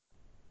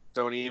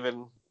 Don't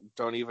even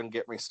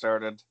get me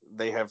started.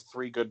 They have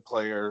 3 good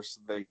players.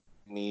 They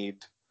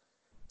need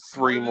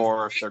 3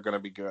 more if they're going to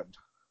be good.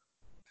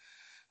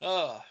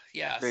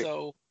 Yeah.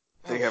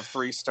 They have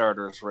 3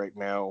 starters right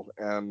now,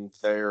 and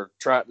they're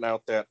trotting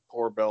out that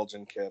poor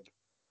Belgian kid.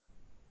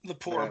 The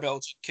poor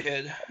Belgian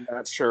kid. I'm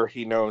not sure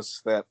he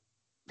knows that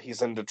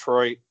he's in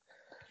Detroit.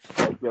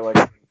 I feel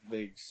like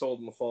they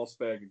sold him a false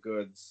bag of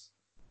goods.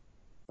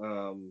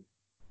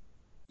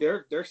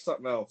 There's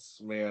something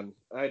else, man.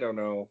 I don't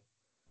know.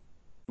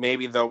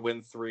 maybe they'll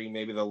win 3,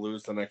 maybe they'll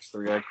lose the next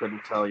 3. I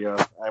couldn't tell you.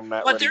 I'm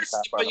not But ready to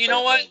tap on you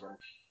know what?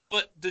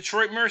 But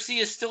Detroit Mercy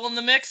is still in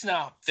the mix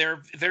now.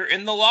 They're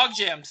in the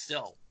logjam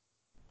still.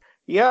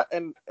 Yeah,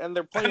 and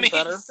they're playing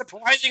better.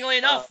 Surprisingly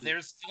enough,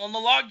 they're still in the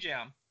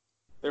logjam.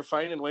 They're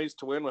finding ways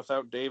to win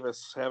without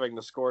Davis having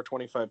to score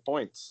 25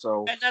 points.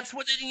 So, and that's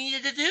what they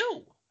needed to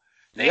do.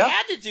 They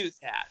had to do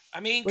that. I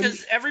mean,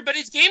 because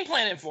everybody's game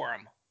planning for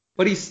him.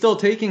 But he's still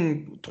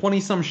taking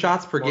 20-some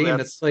shots per game.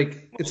 It's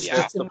like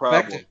that's the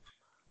problem.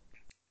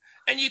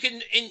 And you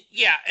can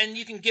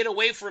get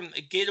away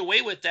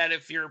with that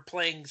if you're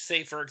playing,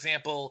 say, for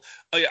example,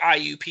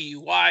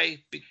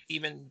 IUPUI,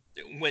 even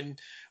when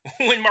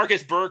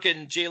Marcus Burke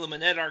and Jalen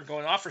Manette aren't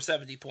going off for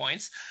 70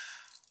 points.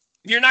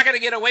 You're not going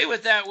to get away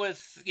with that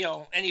with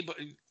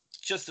anybody.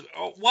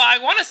 I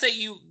want to say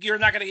you're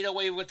not going to get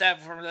away with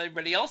that from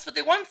everybody else, but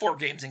they won 4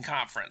 games in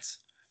conference,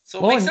 so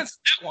it makes sense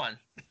that one.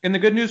 And the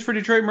good news for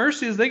Detroit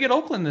Mercy is they get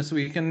Oakland this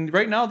week, and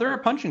right now they're a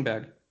punching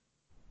bag.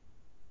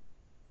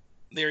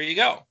 There you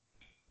go.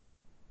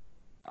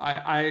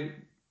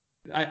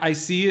 I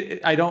see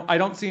it. I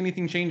don't see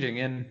anything changing,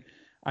 and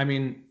I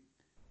mean,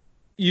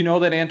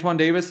 that Antoine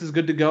Davis is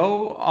good to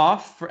go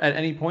off at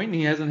any point, and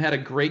he hasn't had a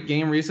great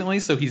game recently,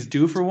 so he's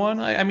due for one.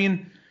 I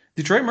mean,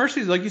 Detroit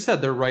Mercy, like you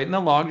said, they're right in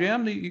the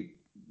logjam.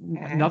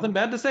 Nothing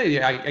bad to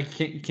say. I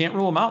can't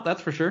rule them out.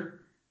 That's for sure.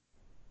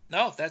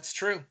 No, that's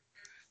true.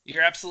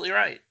 You're absolutely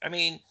right. I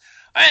mean,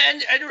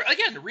 and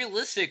again,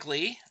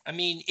 realistically, I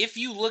mean, if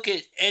you look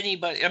at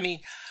anybody, I mean,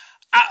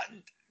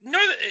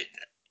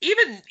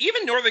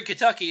 even Northern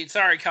Kentucky.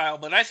 Sorry, Kyle,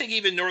 but I think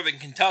even Northern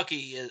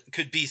Kentucky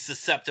could be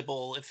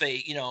susceptible if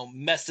they,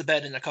 mess the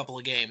bed in a couple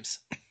of games.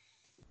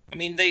 I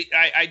mean,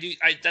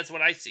 that's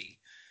what I see.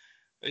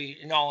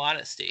 In all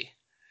honesty.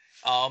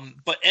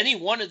 But any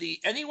one of the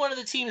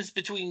teams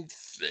between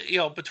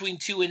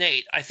 2 and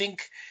 8, I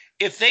think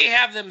if they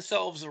have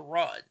themselves a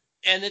run,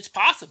 and it's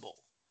possible,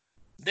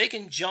 they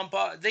can jump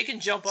up. They can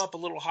jump up a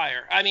little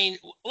higher. I mean,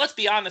 let's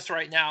be honest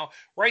right now.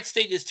 Wright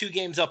State is 2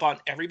 games up on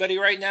everybody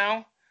right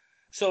now.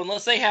 So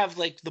unless they have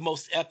like the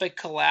most epic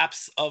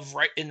collapse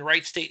in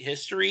Wright State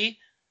history,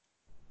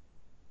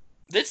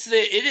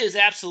 it is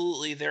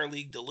absolutely their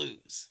league to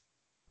lose.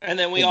 And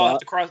then we all have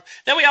to cross.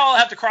 Then we all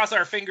have to cross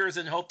our fingers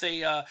and hope they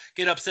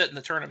get upset in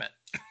the tournament.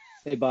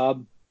 Hey,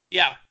 Bob.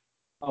 Yeah.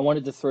 I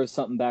wanted to throw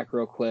something back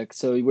real quick.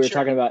 So we were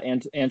talking about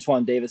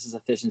Antoine Davis's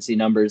efficiency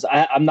numbers.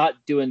 I'm not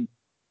doing.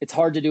 It's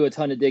hard to do a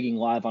ton of digging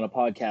live on a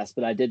podcast,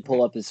 but I did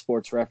pull up his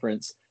Sports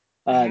Reference.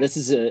 This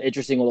is an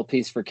interesting little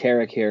piece for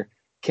Carrick here.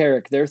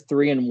 Carrick, they're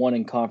 3-1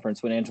 in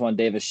conference when Antoine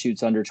Davis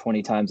shoots under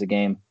 20 times a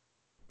game.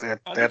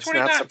 That's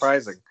not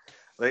surprising.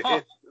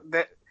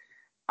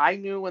 I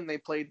knew when they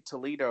played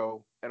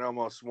Toledo and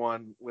almost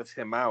won with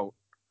him out.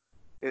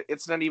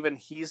 It's not even,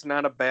 he's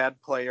not a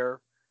bad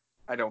player.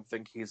 I don't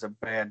think he's a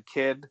bad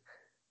kid.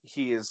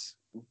 He is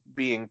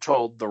being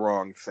told the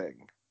wrong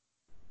thing.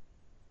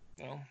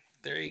 Well,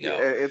 there you go.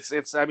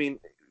 It's. I mean,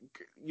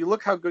 you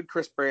look how good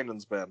Chris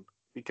Brandon's been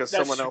because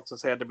someone else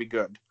has had to be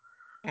good.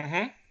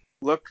 Mm-hmm.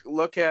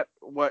 Look at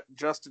what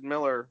Justin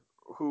Miller,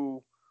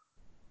 who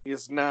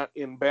is not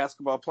in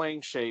basketball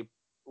playing shape,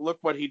 look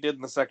what he did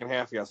in the second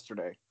half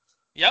yesterday.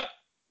 Yep.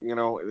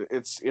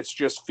 It's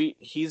just feet.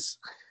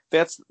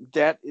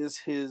 That is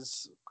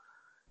his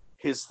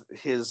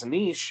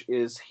niche.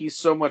 Is he's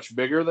so much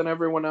bigger than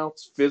everyone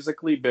else,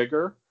 physically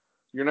bigger.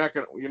 You're not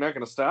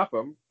gonna stop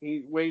him.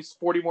 He weighs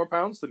 40 more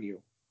pounds than you.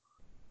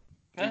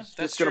 Yeah,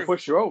 that's gonna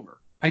push you over.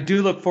 I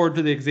do look forward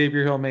to the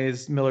Xavier Hill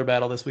Mays Miller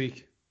battle this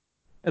week.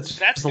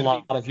 That's a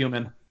lot of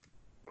human.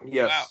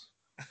 Yes,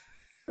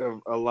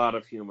 wow. A lot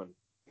of human.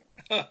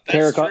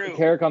 Carrick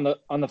on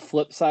the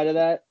flip side of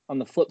that. On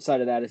the flip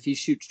side of that, if he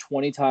shoots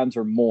 20 times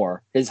or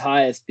more, his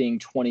highest being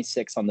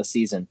 26 on the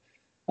season,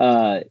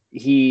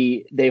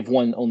 they've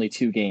won only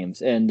 2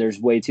 games, and there's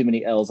way too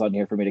many L's on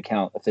here for me to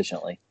count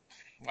efficiently.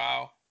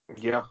 Wow.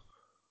 Yeah.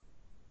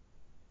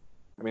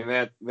 I mean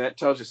that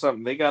tells you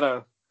something. They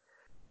gotta.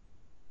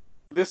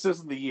 This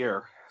isn't the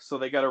year, so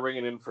they gotta ring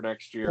it in for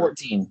next year.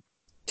 14.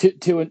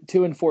 2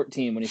 and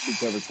 14 when he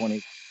shoots over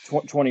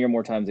 20 or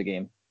more times a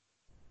game.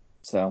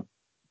 So.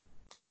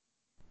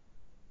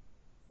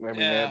 I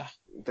mean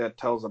that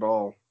tells it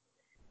all.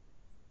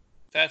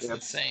 That's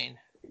insane.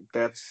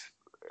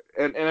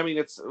 And I mean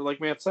it's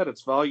like Matt said,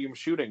 it's volume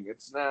shooting.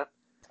 It's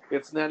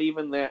not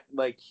even that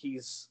like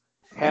he's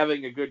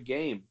having a good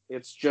game.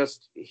 It's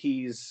just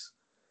he's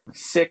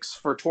 6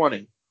 for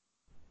 20.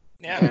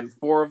 Yeah. And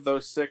 4 of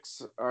those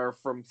 6 are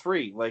from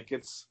 3. Like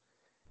it's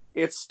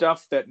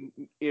stuff that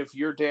if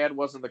your dad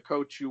wasn't the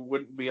coach, you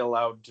wouldn't be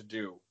allowed to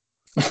do.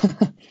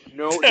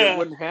 No, it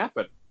wouldn't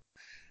happen.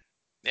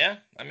 Yeah,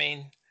 I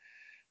mean,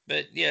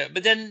 but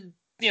then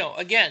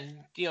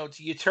again,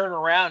 you turn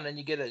around and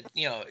you get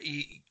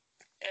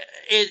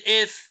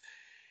if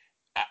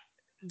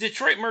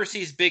Detroit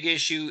Mercy's big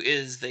issue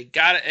is they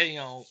got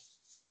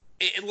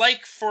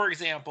like for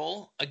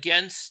example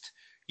against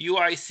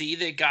UIC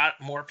they got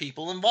more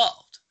people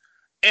involved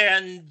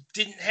and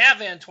didn't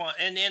have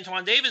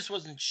Antoine Davis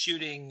wasn't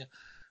shooting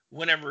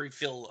whenever we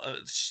feel,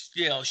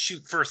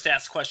 shoot first,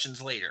 ask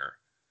questions later.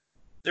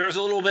 There was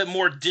a little bit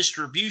more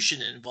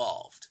distribution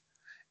involved.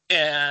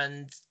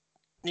 And,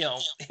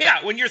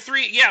 when you're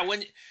three,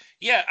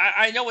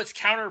 I know it's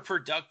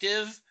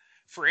counterproductive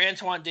for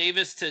Antoine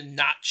Davis to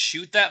not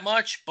shoot that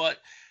much, but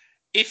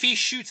if he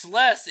shoots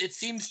less, it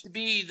seems to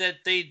be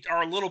that they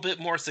are a little bit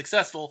more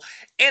successful.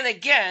 And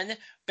again,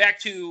 back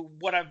to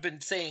what I've been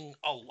saying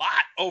a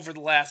lot over the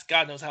last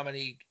God knows how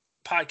many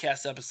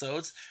podcast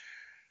episodes,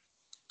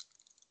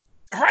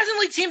 Horizon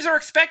League teams are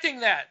expecting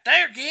that.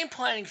 They are game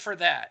planning for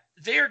that.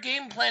 They are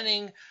game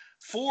planning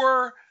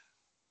for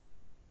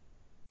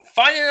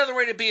finding another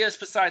way to beat us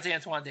besides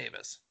Antoine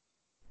Davis.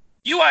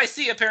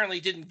 UIC apparently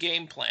didn't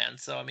game plan,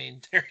 so I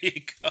mean, there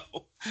you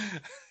go.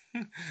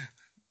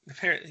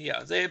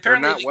 They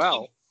apparently not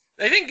well.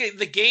 I think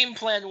the game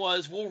plan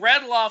was we'll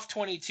rattle off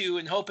 22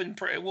 and hope and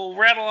pray. We'll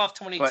rattle off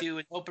 22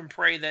 and hope and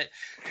pray that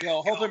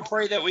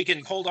we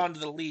can hold on to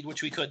the lead,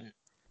 which we couldn't.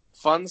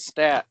 Fun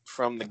stat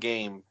from the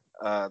game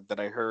that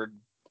I heard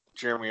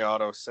Jeremy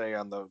Otto say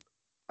on the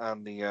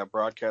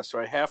broadcast. So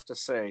I have to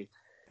say,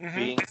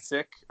 being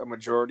sick a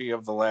majority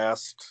of the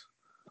last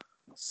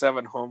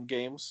 7 home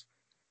games,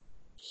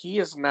 he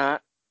is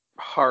not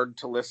hard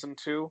to listen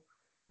to.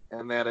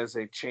 And that is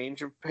a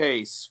change of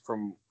pace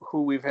from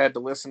who we've had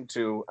to listen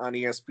to on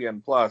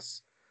ESPN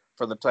Plus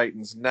for the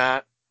Titans.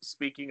 Not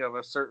speaking of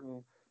a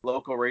certain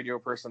local radio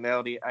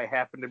personality I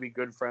happen to be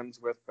good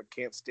friends with but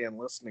can't stand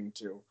listening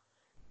to.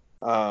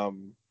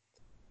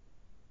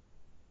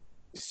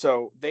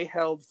 So they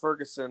held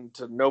Ferguson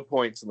to no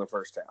points in the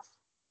first half.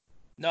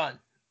 None.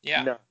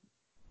 Yeah. None.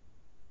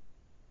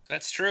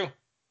 That's true.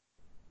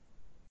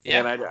 Yeah,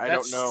 and I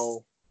don't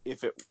know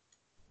if it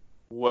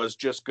was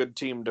just good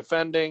team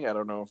defending. I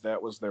don't know if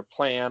that was their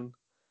plan,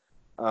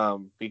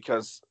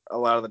 because a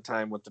lot of the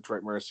time with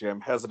Detroit Mercy, I'm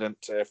hesitant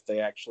to if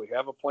they actually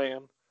have a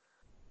plan.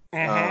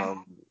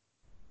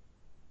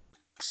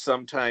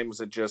 Sometimes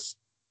it just,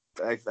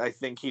 I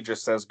think he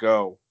just says,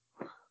 go,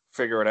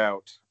 figure it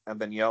out, and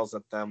then yells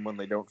at them when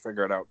they don't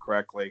figure it out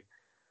correctly.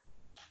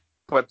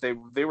 But they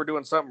were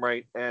doing something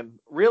right, and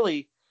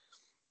really,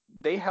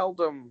 they held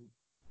them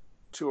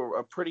to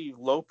a pretty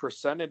low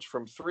percentage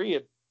from 3.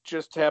 It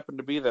just happened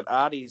to be that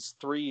Adi's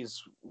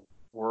threes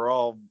were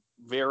all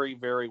very,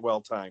 very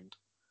well timed.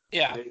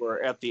 Yeah, they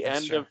were at the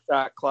end of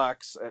shot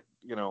clocks,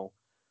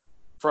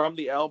 from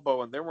the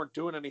elbow, and they weren't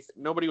doing anything.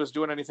 Nobody was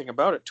doing anything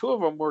about it. 2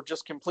 of them were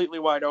just completely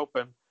wide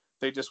open.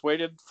 They just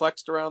waited,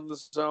 flexed around the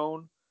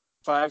zone.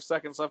 5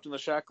 seconds left in the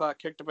shot clock,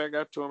 kicked it back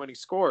out to him, and he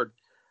scored.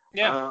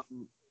 Yeah.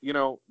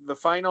 The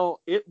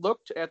final. It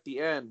looked at the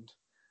end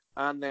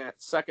on that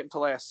second to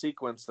last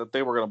sequence that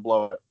they were going to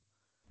blow it.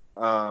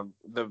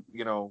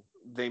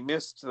 They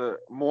missed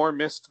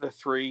the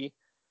 3.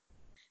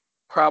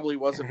 Probably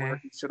wasn't where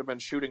he should have been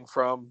shooting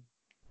from.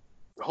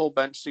 The whole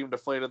bench seemed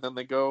deflated. Then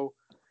they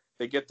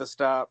get the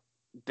stop.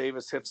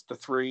 Davis hits the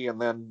 3,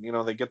 and then,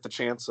 they get the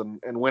chance and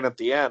win at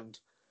the end.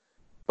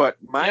 But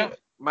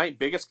my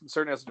biggest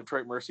concern as a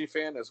Detroit Mercy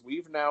fan is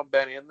we've now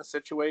been in the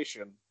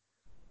situation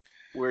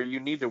where you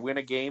need to win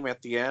a game at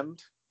the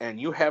end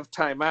and you have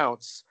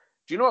timeouts.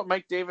 Do you know what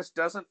Mike Davis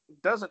doesn't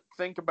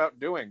think about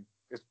doing?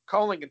 Is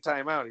calling a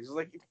timeout. He's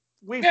like,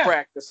 we've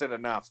practiced it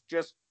enough.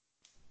 Just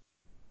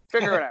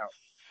figure it out.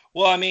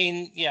 Well, I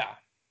mean, yeah.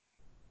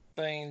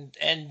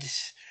 And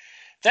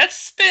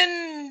that's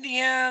been,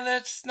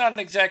 that's not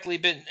exactly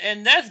been,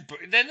 and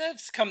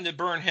that's come to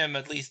burn him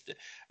at least.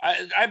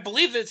 I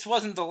believe this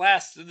wasn't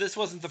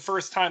the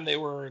first time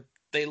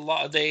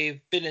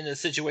they've been in a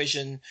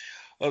situation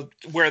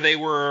where they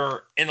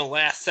were in a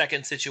last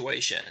second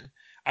situation.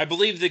 I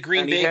believe the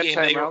Green Bay game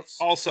they were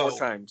also 4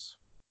 times.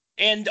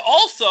 And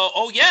also,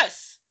 oh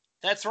yes,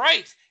 that's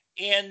right.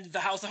 And the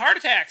House of Heart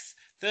Attacks,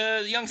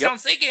 the Youngstown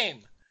State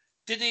game,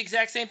 did the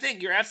exact same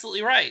thing. You're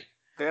absolutely right.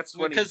 That's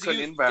when he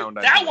couldn't inbound.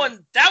 That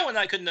one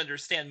I couldn't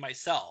understand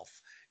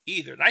myself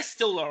either. And I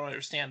still don't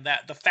understand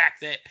that. The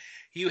fact that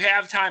you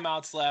have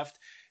timeouts left,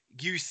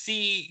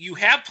 you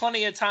have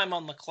plenty of time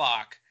on the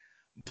clock,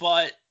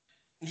 but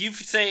you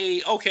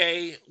say,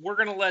 okay, we're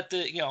going to let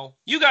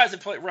you guys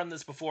have run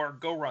this before,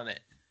 go run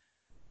it.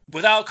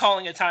 Without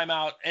calling a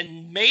timeout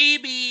and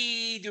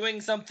maybe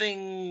doing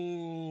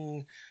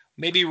something,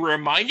 maybe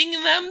reminding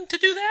them to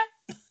do that.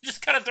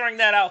 Just kind of throwing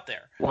that out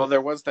there. Well,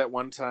 there was that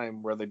one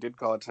time where they did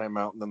call a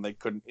timeout and then they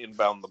couldn't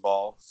inbound the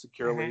ball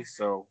securely.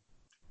 So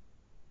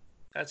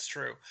that's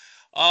true.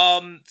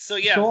 But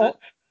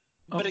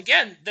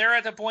again, they're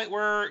at the point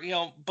where,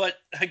 but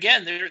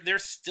again, they're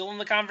still in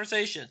the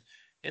conversation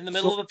in the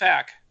middle of the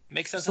pack.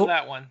 Make sense of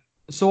that one.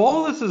 So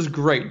all this is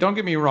great. Don't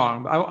get me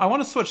wrong. I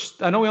want to switch.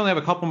 I know we only have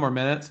a couple more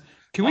minutes.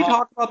 Can we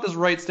talk about this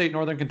Wright State,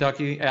 Northern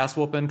Kentucky ass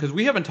whooping? Because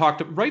we haven't talked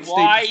to Wright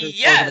State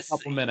for a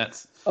couple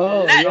minutes.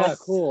 Oh, yeah,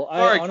 cool.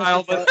 Sorry,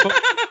 Kyle, but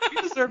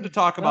you deserve to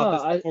talk about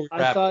this before we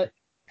wrap. I thought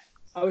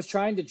I was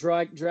trying to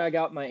drag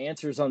out my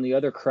answers on the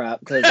other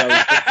crap because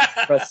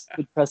I was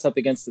press up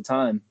against the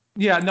time.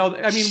 Yeah, no,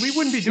 I mean, we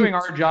wouldn't be doing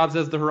our jobs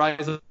as the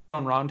Horizon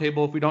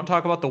roundtable if we don't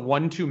talk about the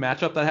 1-2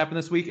 matchup that happened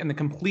this week and the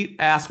complete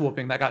ass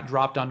whooping that got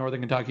dropped on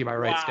Northern Kentucky by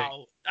Wright State.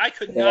 Wow. I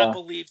could not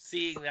believe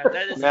seeing that.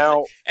 That is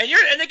now,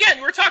 and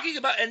again, we're talking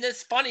about, and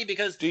it's funny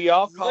because do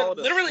y'all call it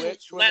a literally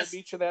switch when they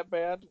beat you that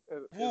bad?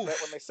 Is that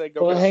when they say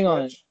go? Well, hang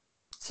on.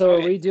 So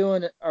right.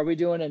 Are we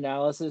doing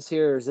analysis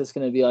here, or is this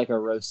going to be like a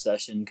roast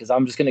session? Because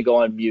I'm just going to go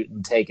on mute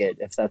and take it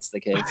if that's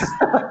the case.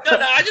 No,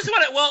 I just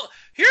want to. Well,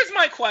 here's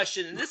my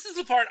question, and this is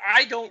the part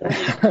I don't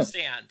really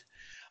understand.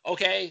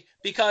 Okay,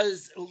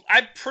 because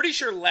I'm pretty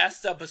sure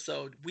last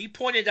episode we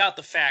pointed out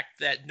the fact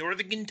that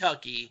Northern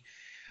Kentucky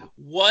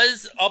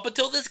was, up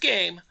until this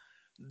game,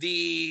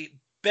 the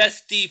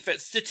best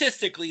defense,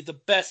 statistically the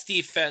best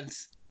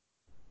defense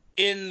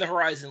in the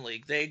Horizon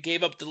League. They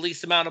gave up the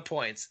least amount of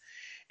points,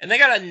 and they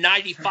got a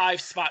 95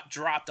 spot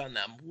dropped on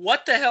them.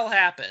 What the hell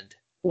happened?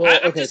 Well,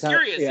 I'm just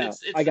curious. Yeah,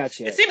 I got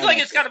you. It seems like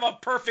it's kind of a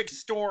perfect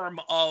storm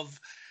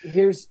of.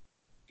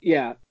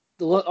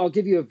 I'll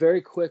give you a very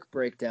quick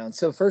breakdown.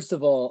 So first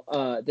of all,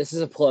 this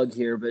is a plug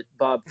here, but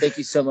Bob, thank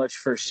you so much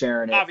for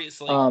sharing it.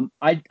 Obviously.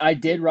 I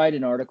did write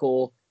an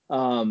article.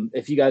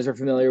 If you guys are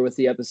familiar with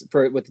the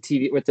episode with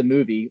the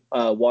movie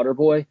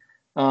Waterboy,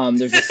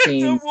 there's a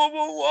scene.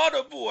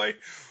 Waterboy.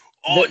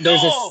 Oh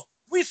no,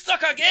 we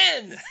stuck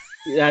again.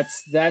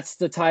 That's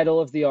the title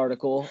of the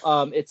article.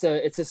 It's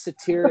a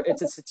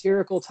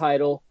satirical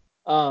title.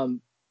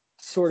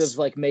 Sort of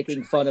like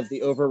making fun of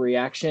the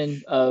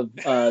overreaction of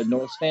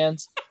Norse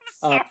fans.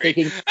 I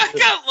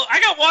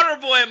got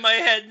Waterboy in my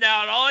head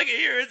now, and all I can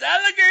hear is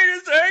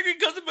alligators are angry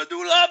because of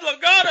Medulla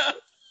oblongata.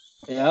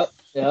 Yep.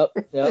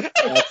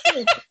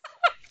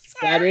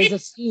 That is a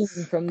scene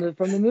from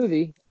the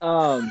movie.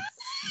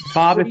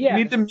 Bob, if you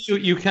need to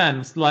mute, you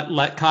can.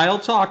 Let Kyle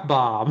talk,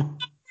 Bob.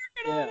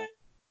 Yeah.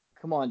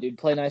 Come on, dude.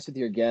 Play nice with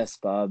your guests,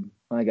 Bob.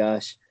 My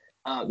gosh.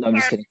 No, I'm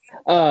just kidding.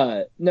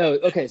 No,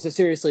 okay. So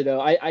seriously though,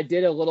 I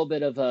did a little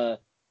bit of a,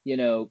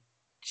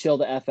 chill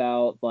the F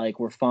out. Like,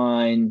 we're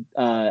fine.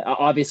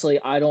 Obviously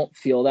I don't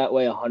feel that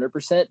way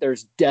 100%.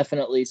 There's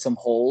definitely some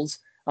holes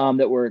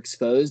that were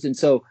exposed. And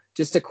so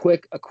just a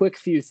quick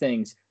few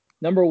things.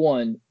 Number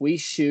one, we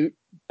shoot,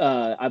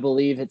 I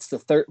believe it's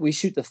we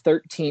shoot the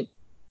 13th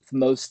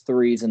most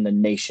threes in the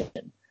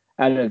nation.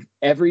 Out of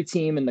every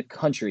team in the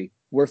country,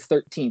 we're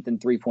 13th in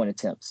 3-point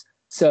attempts.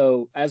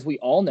 So as we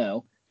all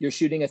know, you're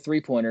shooting a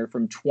 3-pointer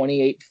from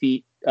 28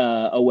 feet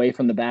away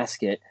from the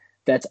basket.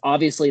 That's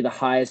obviously the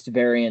highest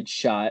variance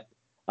shot.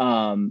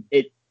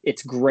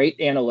 It's great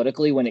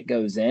analytically when it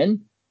goes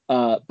in,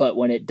 but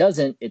when it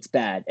doesn't, it's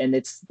bad. And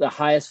it's the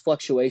highest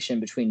fluctuation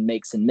between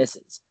makes and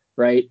misses,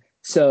 right?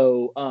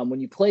 So when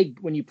you play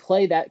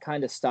that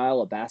kind of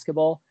style of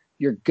basketball,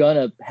 you're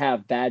gonna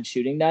have bad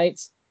shooting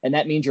nights, and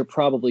that means you're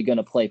probably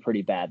gonna play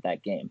pretty bad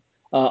that game.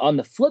 On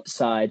the flip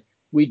side,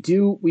 we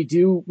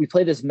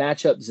play this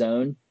matchup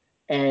zone.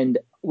 And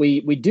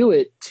we do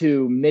it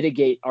to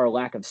mitigate our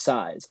lack of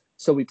size.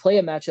 So we play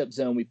a matchup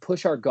zone, we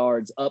push our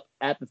guards up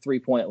at the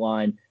 3-point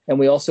line, and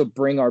we also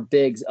bring our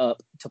bigs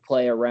up to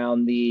play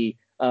around the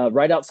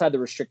right outside the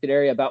restricted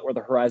area, about where the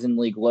Horizon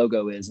League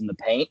logo is in the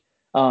paint.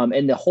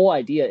 And the whole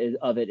idea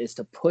of it is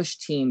to push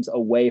teams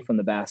away from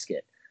the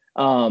basket.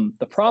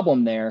 The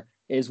problem there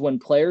is when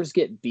players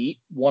get beat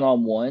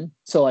one-on-one.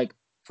 So, like,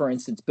 for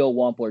instance, Bill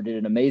Wampler did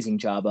an amazing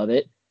job of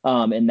it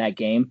in that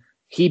game.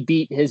 He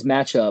beat his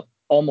matchup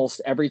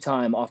almost every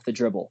time off the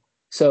dribble.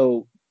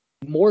 So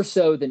more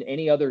so than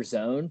any other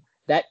zone,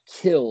 that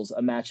kills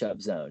a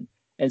matchup zone.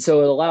 And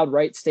so it allowed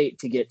Wright State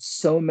to get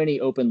so many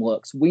open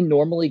looks. We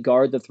normally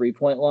guard the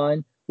 3-point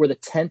line. We're the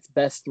 10th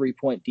best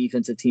 3-point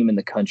defensive team in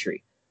the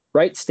country.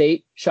 Wright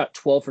State shot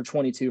 12 for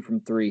 22 from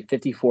 3,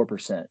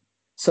 54%.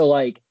 So,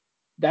 like,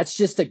 that's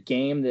just a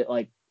game that,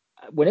 like,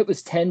 when it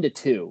was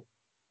 10-2,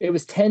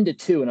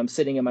 and I'm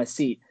sitting in my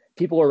seat,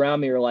 people around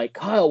me are like,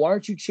 Kyle, why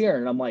aren't you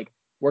cheering? And I'm like,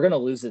 we're going to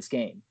lose this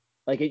game.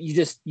 Like,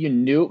 you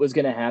knew it was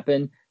going to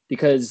happen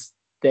because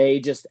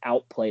they just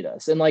outplayed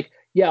us. And, like,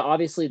 yeah,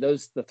 obviously the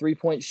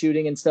 3-point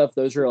shooting and stuff,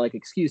 those are like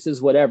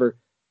excuses, whatever.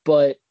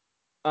 But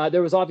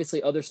there was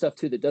obviously other stuff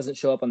too that doesn't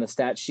show up on the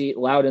stat sheet.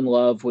 Loudon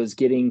Love was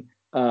getting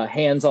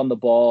hands on the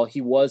ball.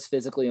 He was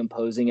physically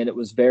imposing, and it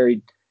was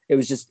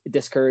just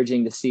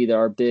discouraging to see that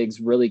our bigs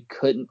really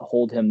couldn't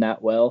hold him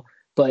that well.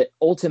 But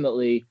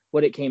ultimately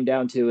what it came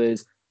down to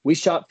is we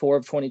shot 4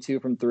 of 22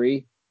 from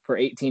 3 for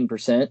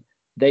 18%.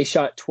 They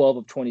shot 12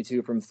 of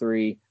 22 from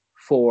 3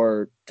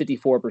 for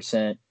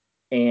 54%.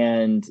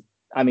 And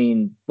I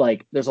mean,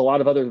 like, there's a lot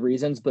of other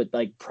reasons, but,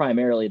 like,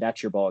 primarily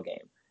that's your ball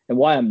game. And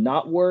why I'm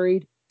not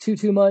worried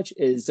too much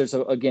is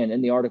again,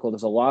 in the article,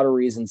 there's a lot of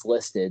reasons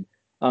listed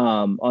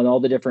on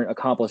all the different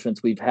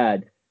accomplishments we've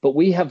had, but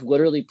we have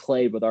literally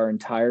played with our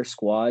entire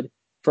squad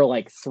for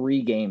like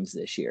 3 games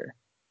this year.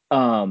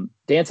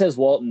 Dantes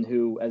Walton,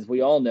 who, as we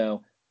all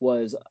know,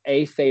 was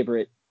a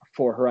favorite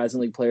for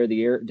Horizon League Player of the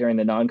Year during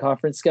the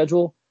non-conference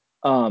schedule,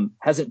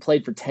 hasn't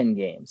played for 10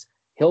 games.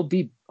 He'll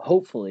be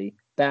hopefully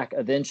back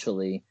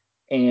eventually,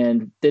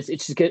 and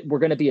we're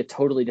going to be a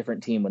totally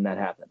different team when that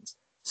happens.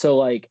 So,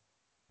 like,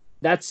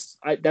 that's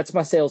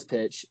my sales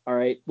pitch. All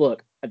right,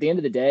 look, at the end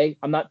of the day,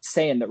 I'm not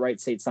saying that Wright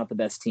State's not the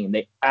best team.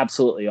 They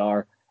absolutely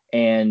are.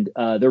 And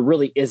there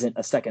really isn't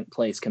a second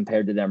place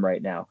compared to them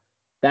right now.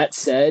 That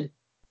said,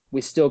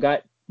 we still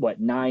got,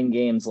 9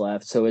 games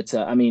left. So it's,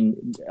 a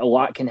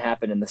lot can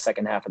happen in the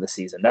second half of the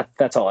season.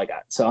 That's all I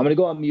got. So I'm going to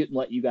go on mute and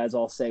let you guys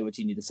all say what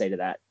you need to say to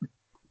that.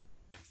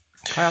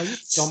 Kyle, you're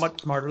so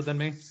much smarter than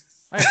me.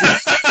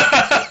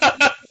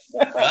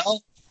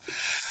 Well,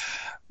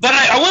 but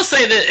I will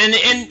say that,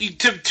 and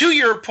to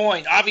your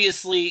point,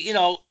 obviously,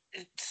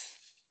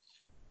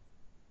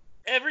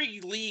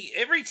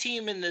 every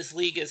team in this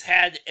league has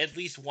had at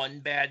least one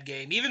bad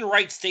game. Even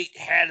Wright State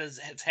has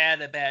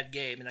had a bad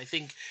game, and I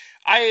think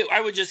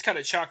I would just kind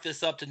of chalk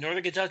this up to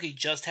Northern Kentucky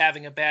just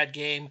having a bad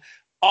game,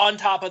 on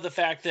top of the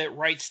fact that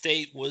Wright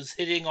State was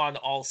hitting on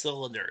all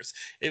cylinders.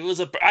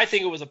 I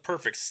think it was a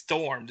perfect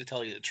storm, to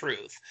tell you the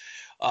truth,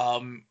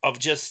 of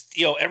just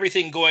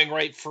everything going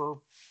right for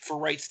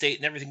Wright State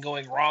and everything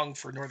going wrong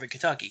for Northern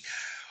Kentucky.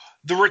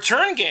 The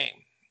return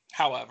game,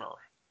 however,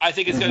 I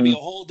think it's going to be a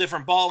whole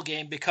different ball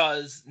game,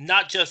 because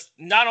not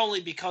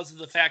only because of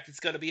the fact it's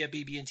going to be a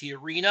BB&T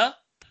Arena.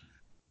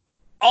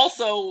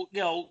 Also,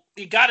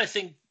 you got to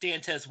think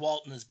Dantez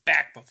Walton is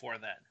back before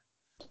then.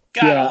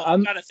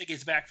 Gotta think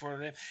he's back for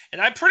them.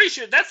 And I'm pretty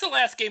sure that's the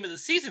last game of the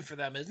season for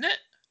them, isn't it?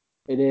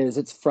 It is.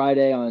 It's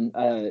Friday on.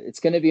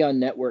 It's going to be on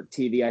network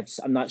TV.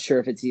 I'm not sure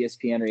if it's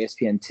ESPN or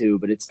ESPN2,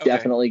 but it's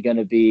definitely going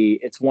to be.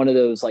 It's one of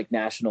those like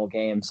national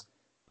games.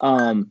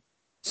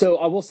 So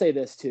I will say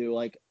this too.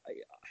 Like,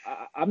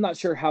 I'm not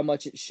sure how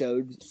much it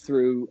showed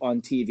through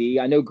on TV.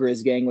 I know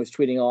Grizz Gang was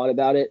tweeting a lot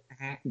about it.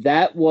 Mm-hmm.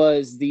 That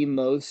was the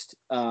most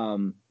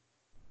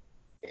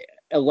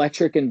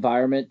electric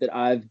environment that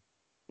I've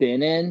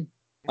been in.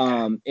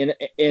 In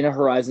a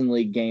Horizon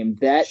League game.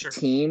 That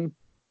team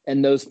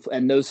and those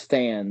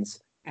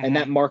fans and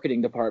that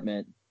marketing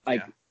department,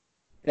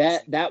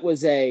 that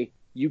was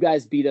you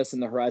guys beat us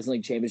in the Horizon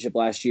League Championship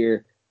last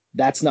year.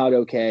 That's not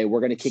okay. We're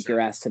going to kick your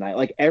ass tonight.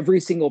 Like, every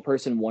single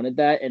person wanted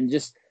that, and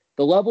just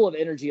the level of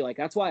energy. Like,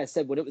 that's why I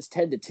said when it was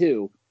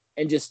 10-2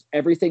 and just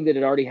everything that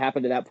had already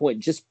happened to that point,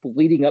 just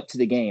leading up to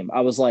the game, I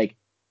was like,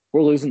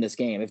 we're losing this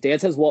game. If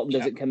Dantez Walton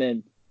doesn't come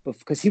in,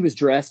 because he was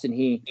dressed and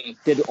he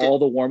did all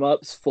the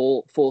warm-ups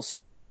full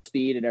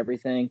speed and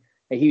everything.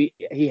 And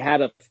he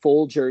had a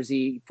full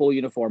jersey, full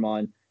uniform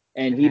on,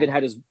 and he even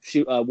had his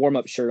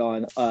warm-up shirt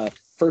on,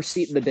 first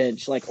seat in the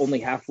bench, like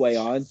only halfway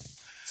on.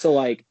 So,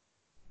 like,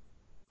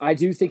 I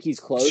do think he's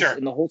close. Sure.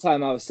 And the whole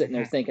time I was sitting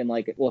there thinking,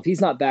 like, well, if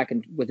he's not back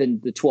within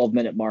the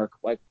 12-minute mark,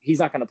 like, he's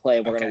not going to play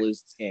and we're going to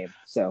lose this game.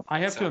 So I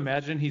have to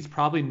imagine he's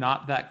probably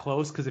not that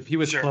close, because if he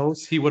was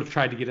close, he would have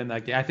tried to get in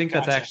that game. I think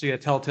that's actually a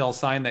telltale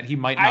sign that he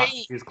might not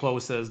be as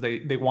close as they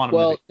want him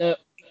to be. Well,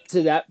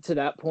 to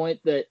that point,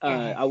 that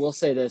I will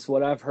say this.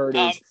 What I've heard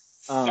is...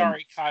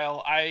 sorry,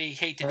 Kyle. I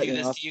hate to do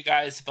this to you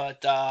guys,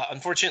 but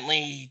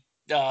unfortunately,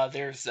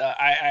 there's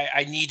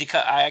I need to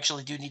cut. I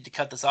actually do need to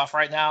cut this off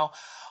right now.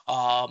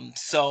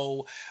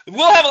 So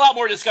we'll have a lot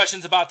more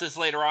discussions about this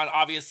later on.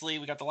 Obviously,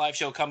 we got the live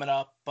show coming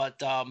up,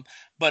 but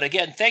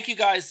again, thank you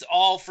guys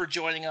all for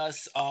joining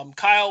us.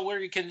 Kyle,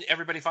 where can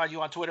everybody find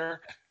you on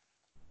Twitter?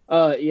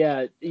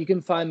 You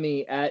can find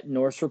me at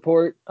Norse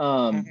Report.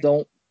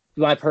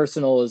 My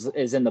personal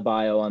is in the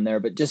bio on there,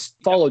 but just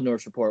follow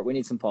Norse Report. We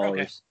need some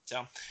followers.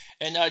 Okay. So,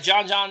 and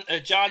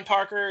John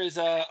Parker is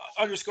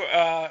underscore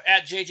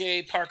at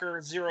JJ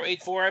Parker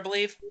 084, I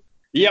believe.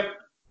 Yep.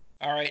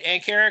 All right,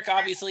 and Carrick,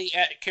 obviously,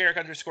 at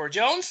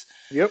Carrick_Jones.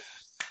 Yep.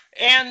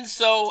 And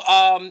so,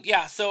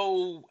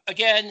 so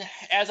again,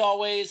 as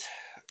always,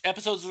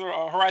 episodes of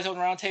Horizon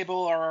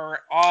Roundtable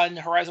are on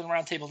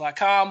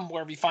horizonroundtable.com,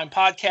 wherever you find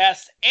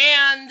podcasts,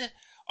 and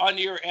on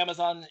your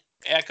Amazon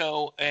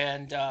Echo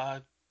and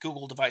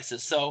Google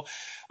devices. So,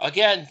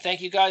 again,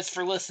 thank you guys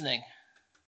for listening.